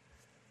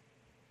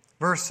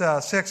 Verse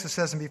 6, it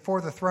says, And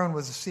before the throne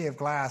was a sea of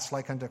glass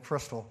like unto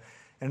crystal,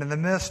 and in the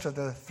midst of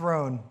the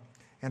throne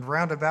and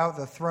round about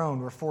the throne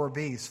were 4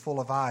 beasts full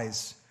of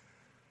eyes.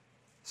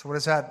 So what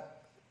does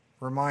that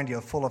remind you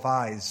of, full of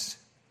eyes?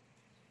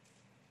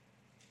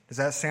 Does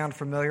that sound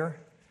familiar?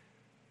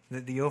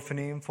 The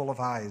Ophanim, full of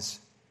eyes.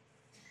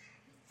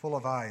 Full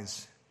of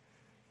eyes.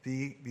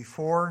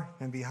 Before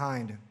and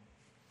behind.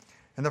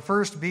 And the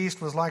first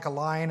beast was like a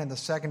lion, and the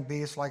second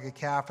beast like a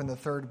calf, and the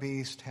third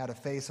beast had a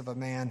face of a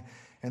man,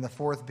 and the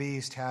fourth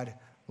beast had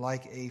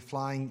like a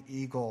flying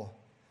eagle.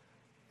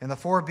 And the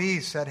 4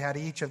 beasts had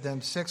each of them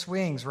 6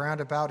 wings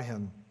round about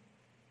him.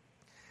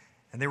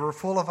 And they were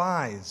full of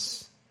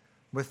eyes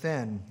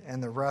within,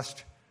 and the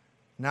rest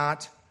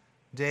not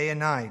day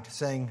and night,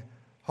 saying,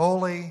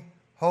 Holy,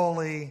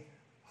 holy,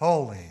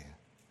 holy,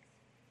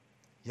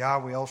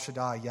 Yahweh El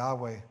Shaddai,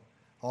 Yahweh,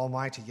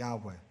 Almighty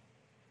Yahweh,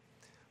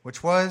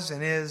 which was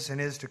and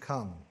is to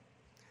come.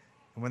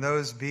 And when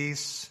those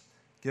beasts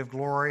give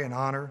glory and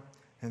honor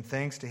and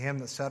thanks to him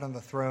that sat on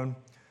the throne,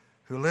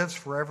 who lives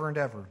forever and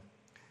ever,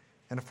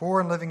 and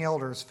 4 living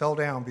elders fell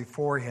down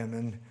before him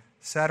and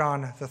sat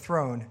on the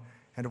throne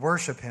and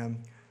worship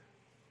him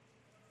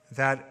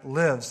that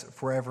lives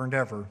forever and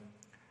ever,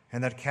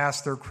 and that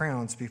cast their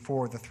crowns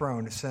before the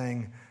throne,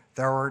 saying,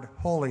 Thou art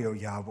holy, O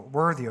Yahweh,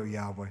 worthy, O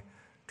Yahweh,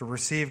 to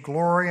receive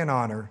glory and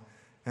honor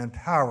and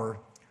power,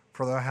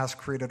 for thou hast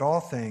created all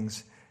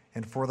things,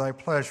 and for thy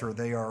pleasure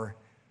they are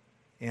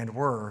and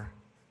were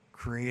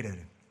created.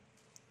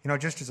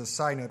 Just as a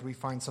side note, we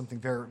find something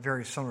very,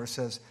 very similar. It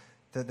says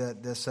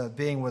that this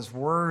being was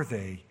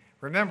worthy.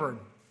 Remember,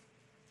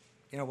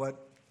 you know what?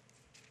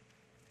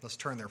 Let's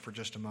turn there for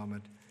just a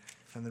moment,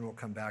 and then we'll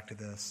come back to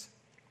this.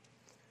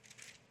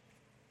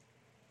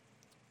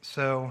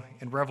 So,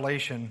 in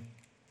Revelation,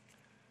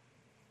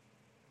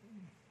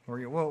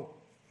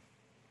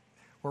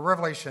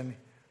 Revelation,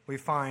 we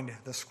find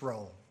the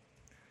scroll.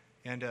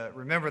 And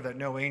remember that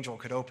no angel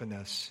could open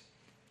this.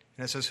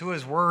 And it says, who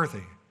is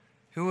worthy?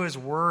 Who is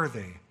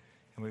worthy?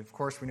 And of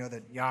course, we know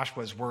that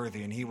Yahshua is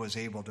worthy, and he was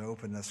able to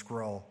open the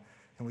scroll.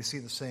 And we see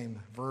the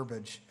same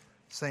verbiage,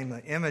 same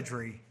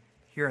imagery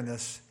here in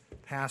this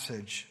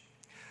passage.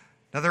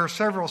 Now, there are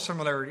several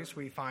similarities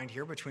we find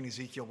here between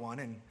Ezekiel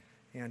 1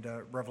 and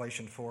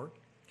Revelation 4.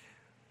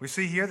 We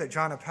see here that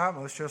John of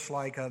Patmos, just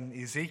like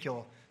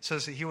Ezekiel,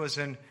 says that he was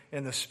in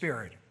the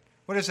Spirit.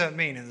 What does that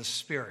mean, in the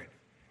Spirit?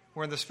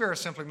 Where in the Spirit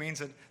simply means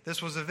that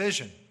this was a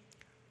vision.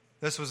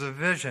 This was a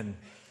vision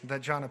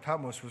that John of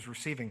Patmos was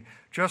receiving,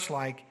 just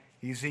like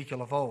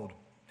Ezekiel of old.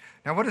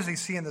 Now, what does he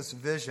see in this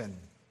vision?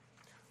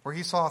 Where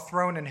he saw a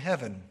throne in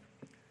heaven,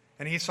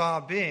 and he saw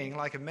a being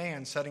like a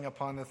man sitting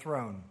upon the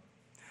throne.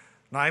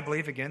 And I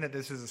believe, again, that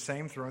this is the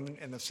same throne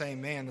and the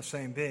same man, the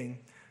same being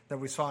that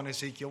we saw in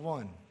Ezekiel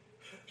 1.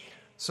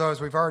 So,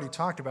 as we've already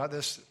talked about,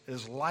 this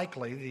is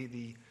likely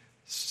the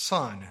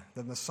Son,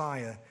 the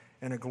Messiah,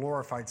 in a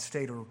glorified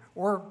state,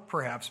 or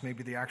perhaps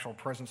maybe the actual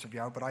presence of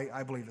Yahweh, but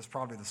I believe it's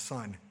probably the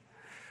Son.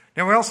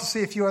 Now, we also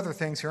see a few other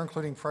things here,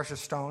 including precious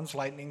stones,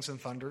 lightnings, and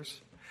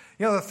thunders.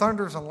 The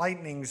thunders and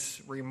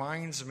lightnings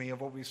reminds me of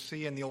what we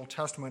see in the Old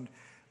Testament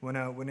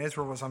when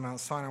Israel was on Mount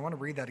Sinai. I want to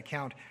read that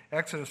account.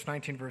 Exodus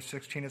 19, verse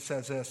 16, it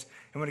says this,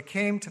 And when it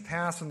came to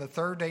pass on the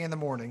 3rd day in the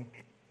morning,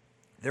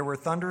 there were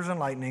thunders and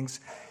lightnings,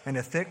 and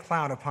a thick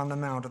cloud upon the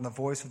mount, and the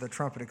voice of the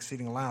trumpet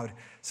exceeding loud,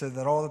 so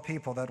that all the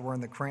people that were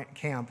in the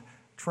camp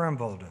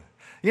trembled.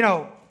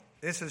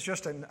 This is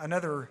just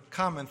another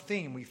common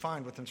theme we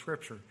find within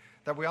Scripture,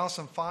 that we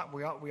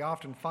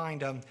often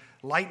find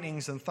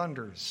lightnings and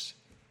thunders,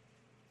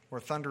 or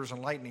thunders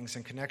and lightnings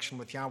in connection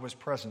with Yahweh's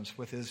presence,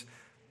 with his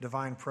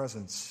divine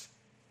presence.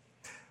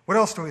 What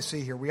else do we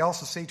see here? We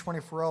also see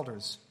 24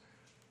 elders.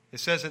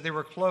 It says that they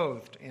were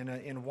clothed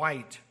in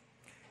white,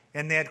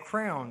 and they had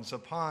crowns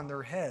upon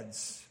their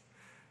heads.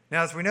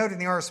 Now, as we noted in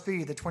the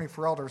RSP, the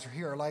 24 elders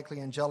here are likely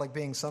angelic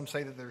beings. Some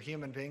say that they're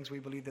human beings. We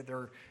believe that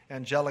they're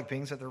angelic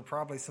beings, that they're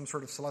probably some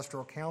sort of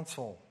celestial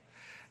council.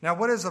 Now,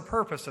 what is the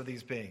purpose of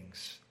these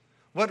beings?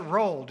 What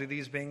role do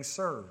these beings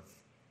serve?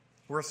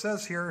 Where it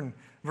says here in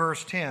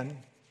verse 10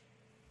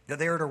 that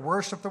they are to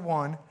worship the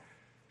one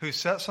who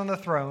sits on the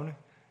throne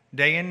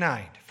day and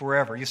night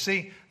forever. You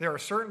see, there are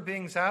certain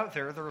beings out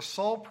there, their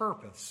sole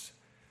purpose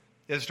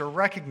is to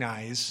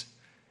recognize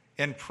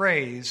and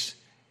praise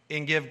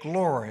and give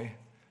glory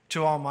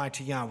to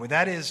Almighty Yahweh.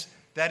 That is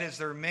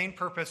their main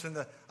purpose.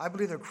 And I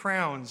believe the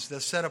crowns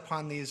that set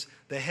upon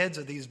the heads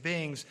of these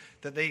beings,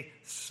 that they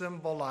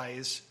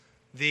symbolize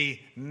the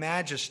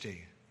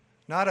majesty,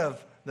 not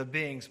of the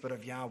beings, but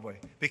of Yahweh.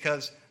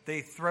 Because they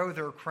throw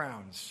their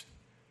crowns.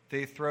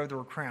 They throw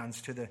their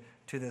crowns to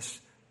this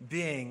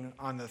being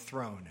on the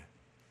throne.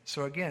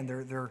 So again,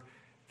 their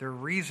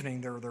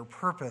reasoning, their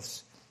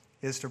purpose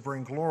is to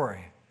bring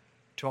glory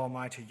to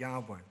Almighty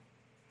Yahweh.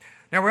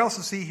 Now we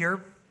also see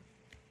here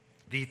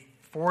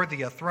before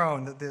the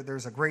throne,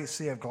 there's a great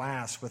sea of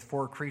glass with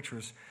 4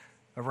 creatures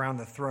around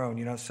the throne.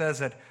 You know, it says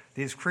that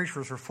these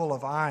creatures are full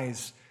of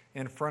eyes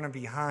in front and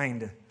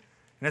behind. And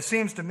it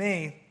seems to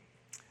me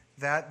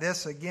that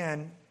this,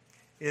 again,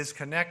 is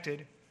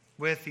connected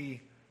with the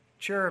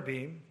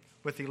cherubim,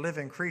 with the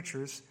living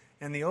creatures,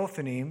 and the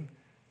Ophanim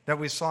that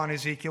we saw in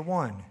Ezekiel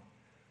 1.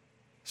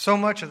 So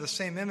much of the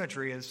same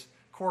imagery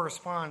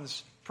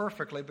corresponds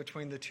perfectly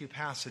between the two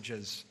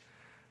passages.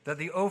 That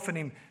the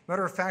Ophanim,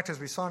 matter of fact, as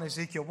we saw in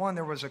Ezekiel 1,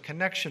 there was a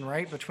connection,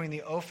 right, between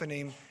the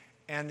Ophanim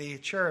and the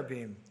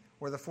cherubim,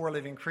 or the 4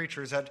 living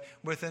creatures, that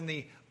within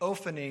the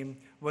Ophanim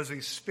was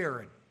the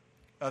spirit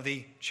of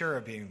the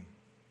cherubim.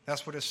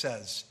 That's what it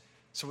says.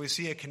 So we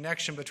see a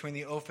connection between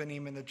the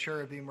Ophanim and the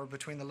cherubim, or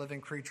between the living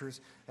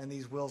creatures and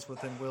these wills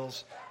within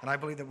wills. And I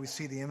believe that we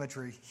see the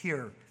imagery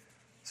here.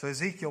 So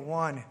Ezekiel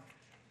 1,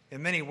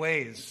 in many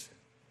ways,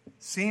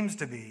 seems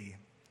to be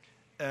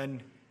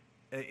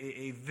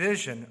a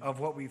vision of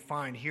what we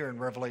find here in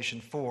Revelation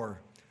 4,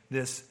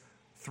 this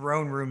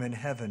throne room in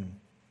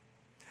heaven.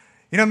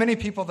 You know, many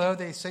people, though,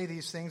 they say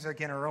these things,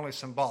 again, are only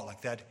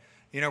symbolic, that,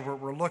 you know,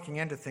 we're looking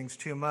into things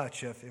too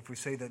much if we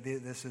say that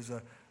this is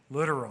a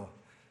literal.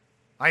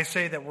 I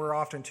say that we're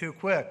often too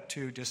quick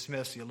to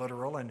dismiss the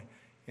literal and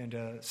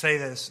say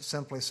that it's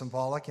simply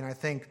symbolic. And I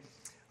think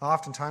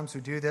oftentimes we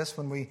do this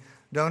when we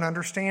don't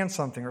understand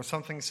something or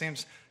something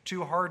seems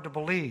too hard to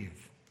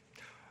believe.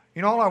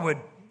 You know, all I would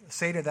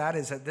say to that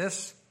is that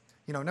this,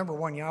 you know, number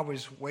one,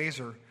 Yahweh's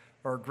ways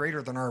are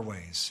greater than our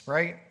ways,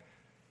 right?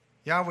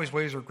 Yahweh's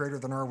ways are greater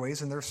than our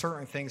ways, and there are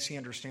certain things he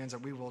understands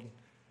that we will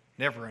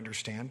never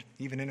understand,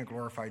 even in a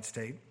glorified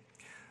state.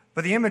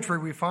 But the imagery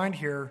we find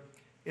here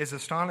is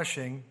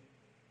astonishing,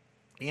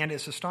 and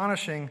it's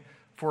astonishing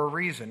for a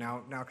reason.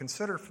 Now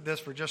consider this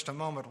for just a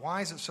moment.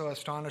 Why is it so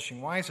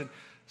astonishing? Why is it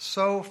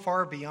so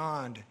far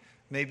beyond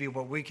maybe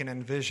what we can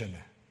envision?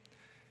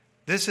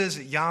 This is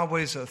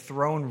Yahweh's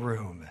throne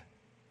room.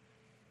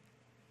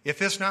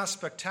 If it's not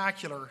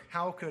spectacular,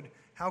 how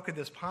could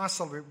this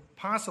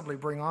possibly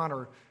bring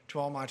honor to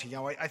Almighty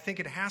Yahweh? I think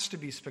it has to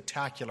be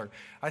spectacular.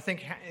 I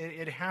think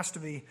it has to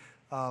be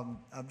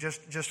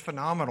just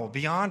phenomenal,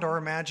 beyond our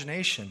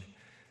imagination.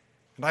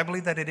 And I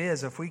believe that it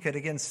is. If we could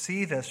again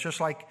see this, just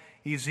like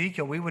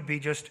Ezekiel, we would be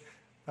just,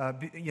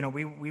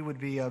 we would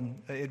be.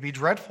 It'd be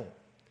dreadful,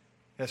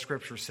 as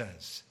Scripture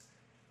says,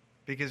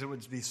 because it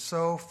would be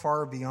so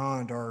far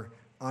beyond our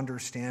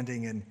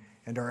understanding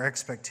and our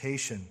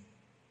expectation.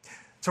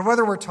 So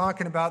whether we're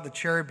talking about the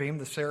cherubim,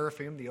 the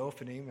seraphim, the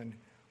Ophanim, and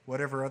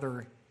whatever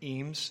other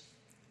eames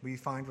we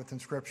find within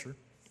Scripture,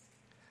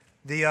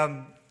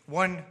 the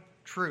one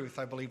truth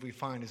I believe we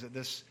find is that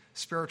this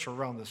spiritual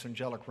realm, this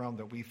angelic realm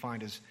that we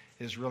find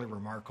is really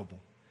remarkable.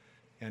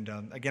 And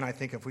again, I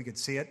think if we could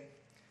see it,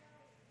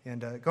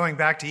 and going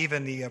back to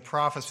even the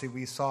prophecy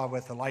we saw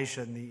with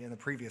Elisha in the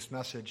previous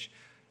message,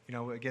 you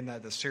know, again,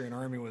 that the Syrian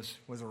army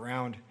was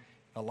around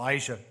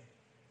Elijah,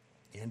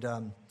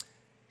 and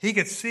he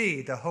could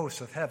see the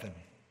hosts of heaven.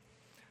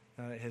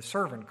 His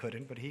servant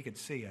couldn't, but he could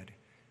see it.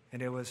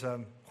 And it was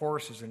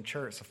horses and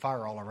chariots of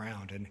fire all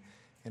around.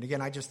 And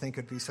again, I just think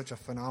it would be such a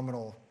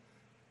phenomenal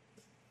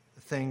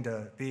thing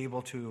to be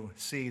able to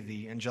see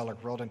the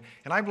angelic world. And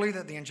I believe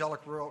that the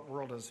angelic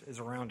world is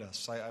around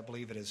us. I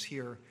believe it is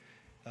here.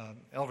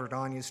 Elder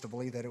Don used to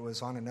believe that it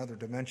was on another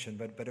dimension,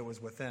 but it was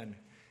within.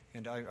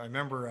 And I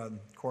remember,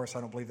 of course,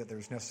 I don't believe that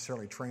there's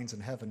necessarily trains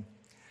in heaven.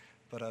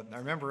 But I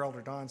remember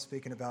Elder Don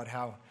speaking about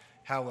how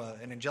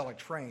an angelic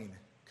train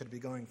could be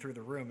going through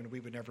the room and we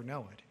would never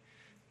know it.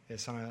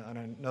 It's on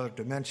another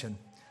dimension.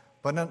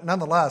 But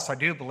nonetheless, I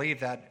do believe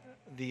that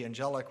the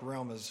angelic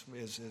realm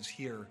is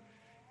here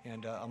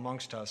and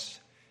amongst us.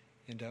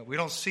 And we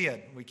don't see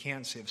it. We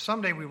can't see it.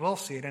 Someday we will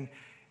see it,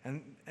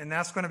 and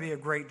that's going to be a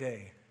great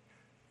day.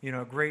 You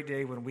know, a great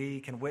day when we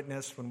can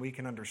witness, when we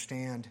can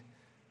understand,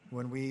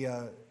 when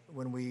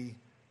we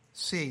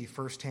see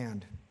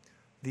firsthand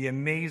the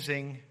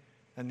amazing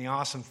and the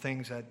awesome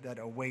things that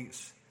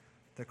awaits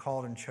the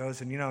called and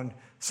chosen. You know, and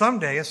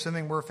someday,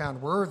 assuming we're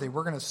found worthy,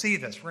 we're going to see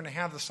this. We're going to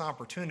have this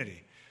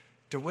opportunity.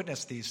 to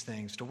witness these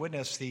things, to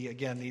witness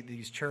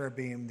these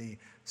cherubim, the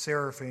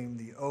seraphim,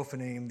 the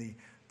ophanim,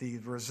 the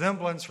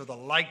resemblance or the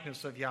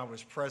likeness of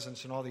Yahweh's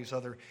presence, and all these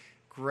other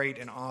great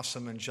and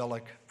awesome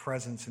angelic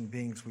presence and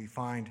beings we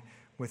find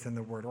within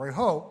the Word. Or I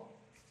hope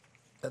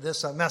that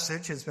this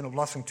message has been a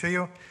blessing to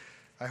you.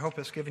 I hope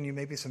it's given you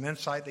maybe some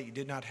insight that you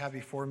did not have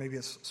before. Maybe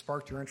it's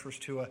sparked your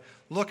interest to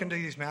look into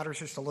these matters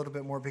just a little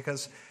bit more,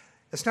 because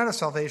it's not a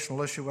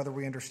salvational issue whether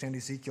we understand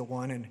Ezekiel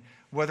 1 and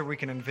whether we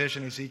can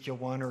envision Ezekiel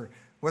 1 or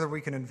whether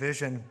we can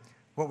envision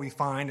what we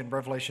find in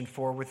Revelation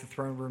 4 with the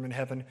throne room in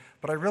heaven.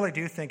 But I really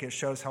do think it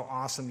shows how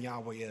awesome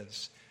Yahweh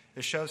is.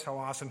 It shows how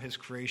awesome his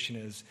creation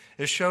is.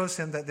 It shows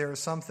him that there is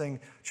something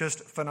just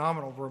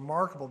phenomenal,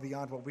 remarkable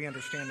beyond what we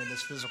understand in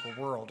this physical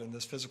world, in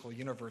this physical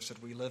universe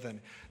that we live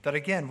in. That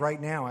again, right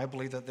now, I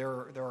believe that there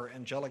are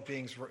angelic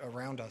beings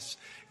around us,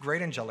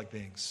 great angelic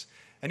beings.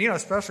 And,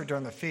 especially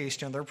during the feast,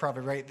 they're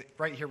probably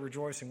right here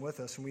rejoicing with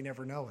us, and we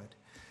never know it.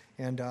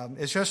 And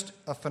it's just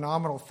a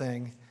phenomenal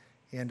thing.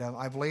 And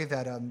I believe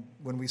that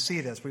when we see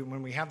this,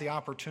 when we have the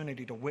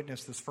opportunity to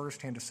witness this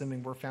firsthand,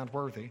 assuming we're found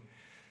worthy,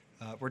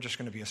 we're just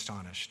going to be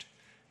astonished.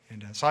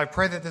 And so I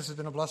pray that this has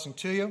been a blessing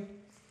to you.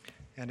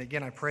 And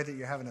again, I pray that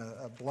you're having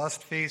a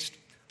blessed feast,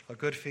 a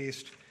good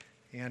feast.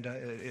 And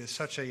it is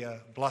such a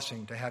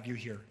blessing to have you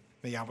here.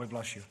 May Yahweh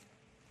bless you.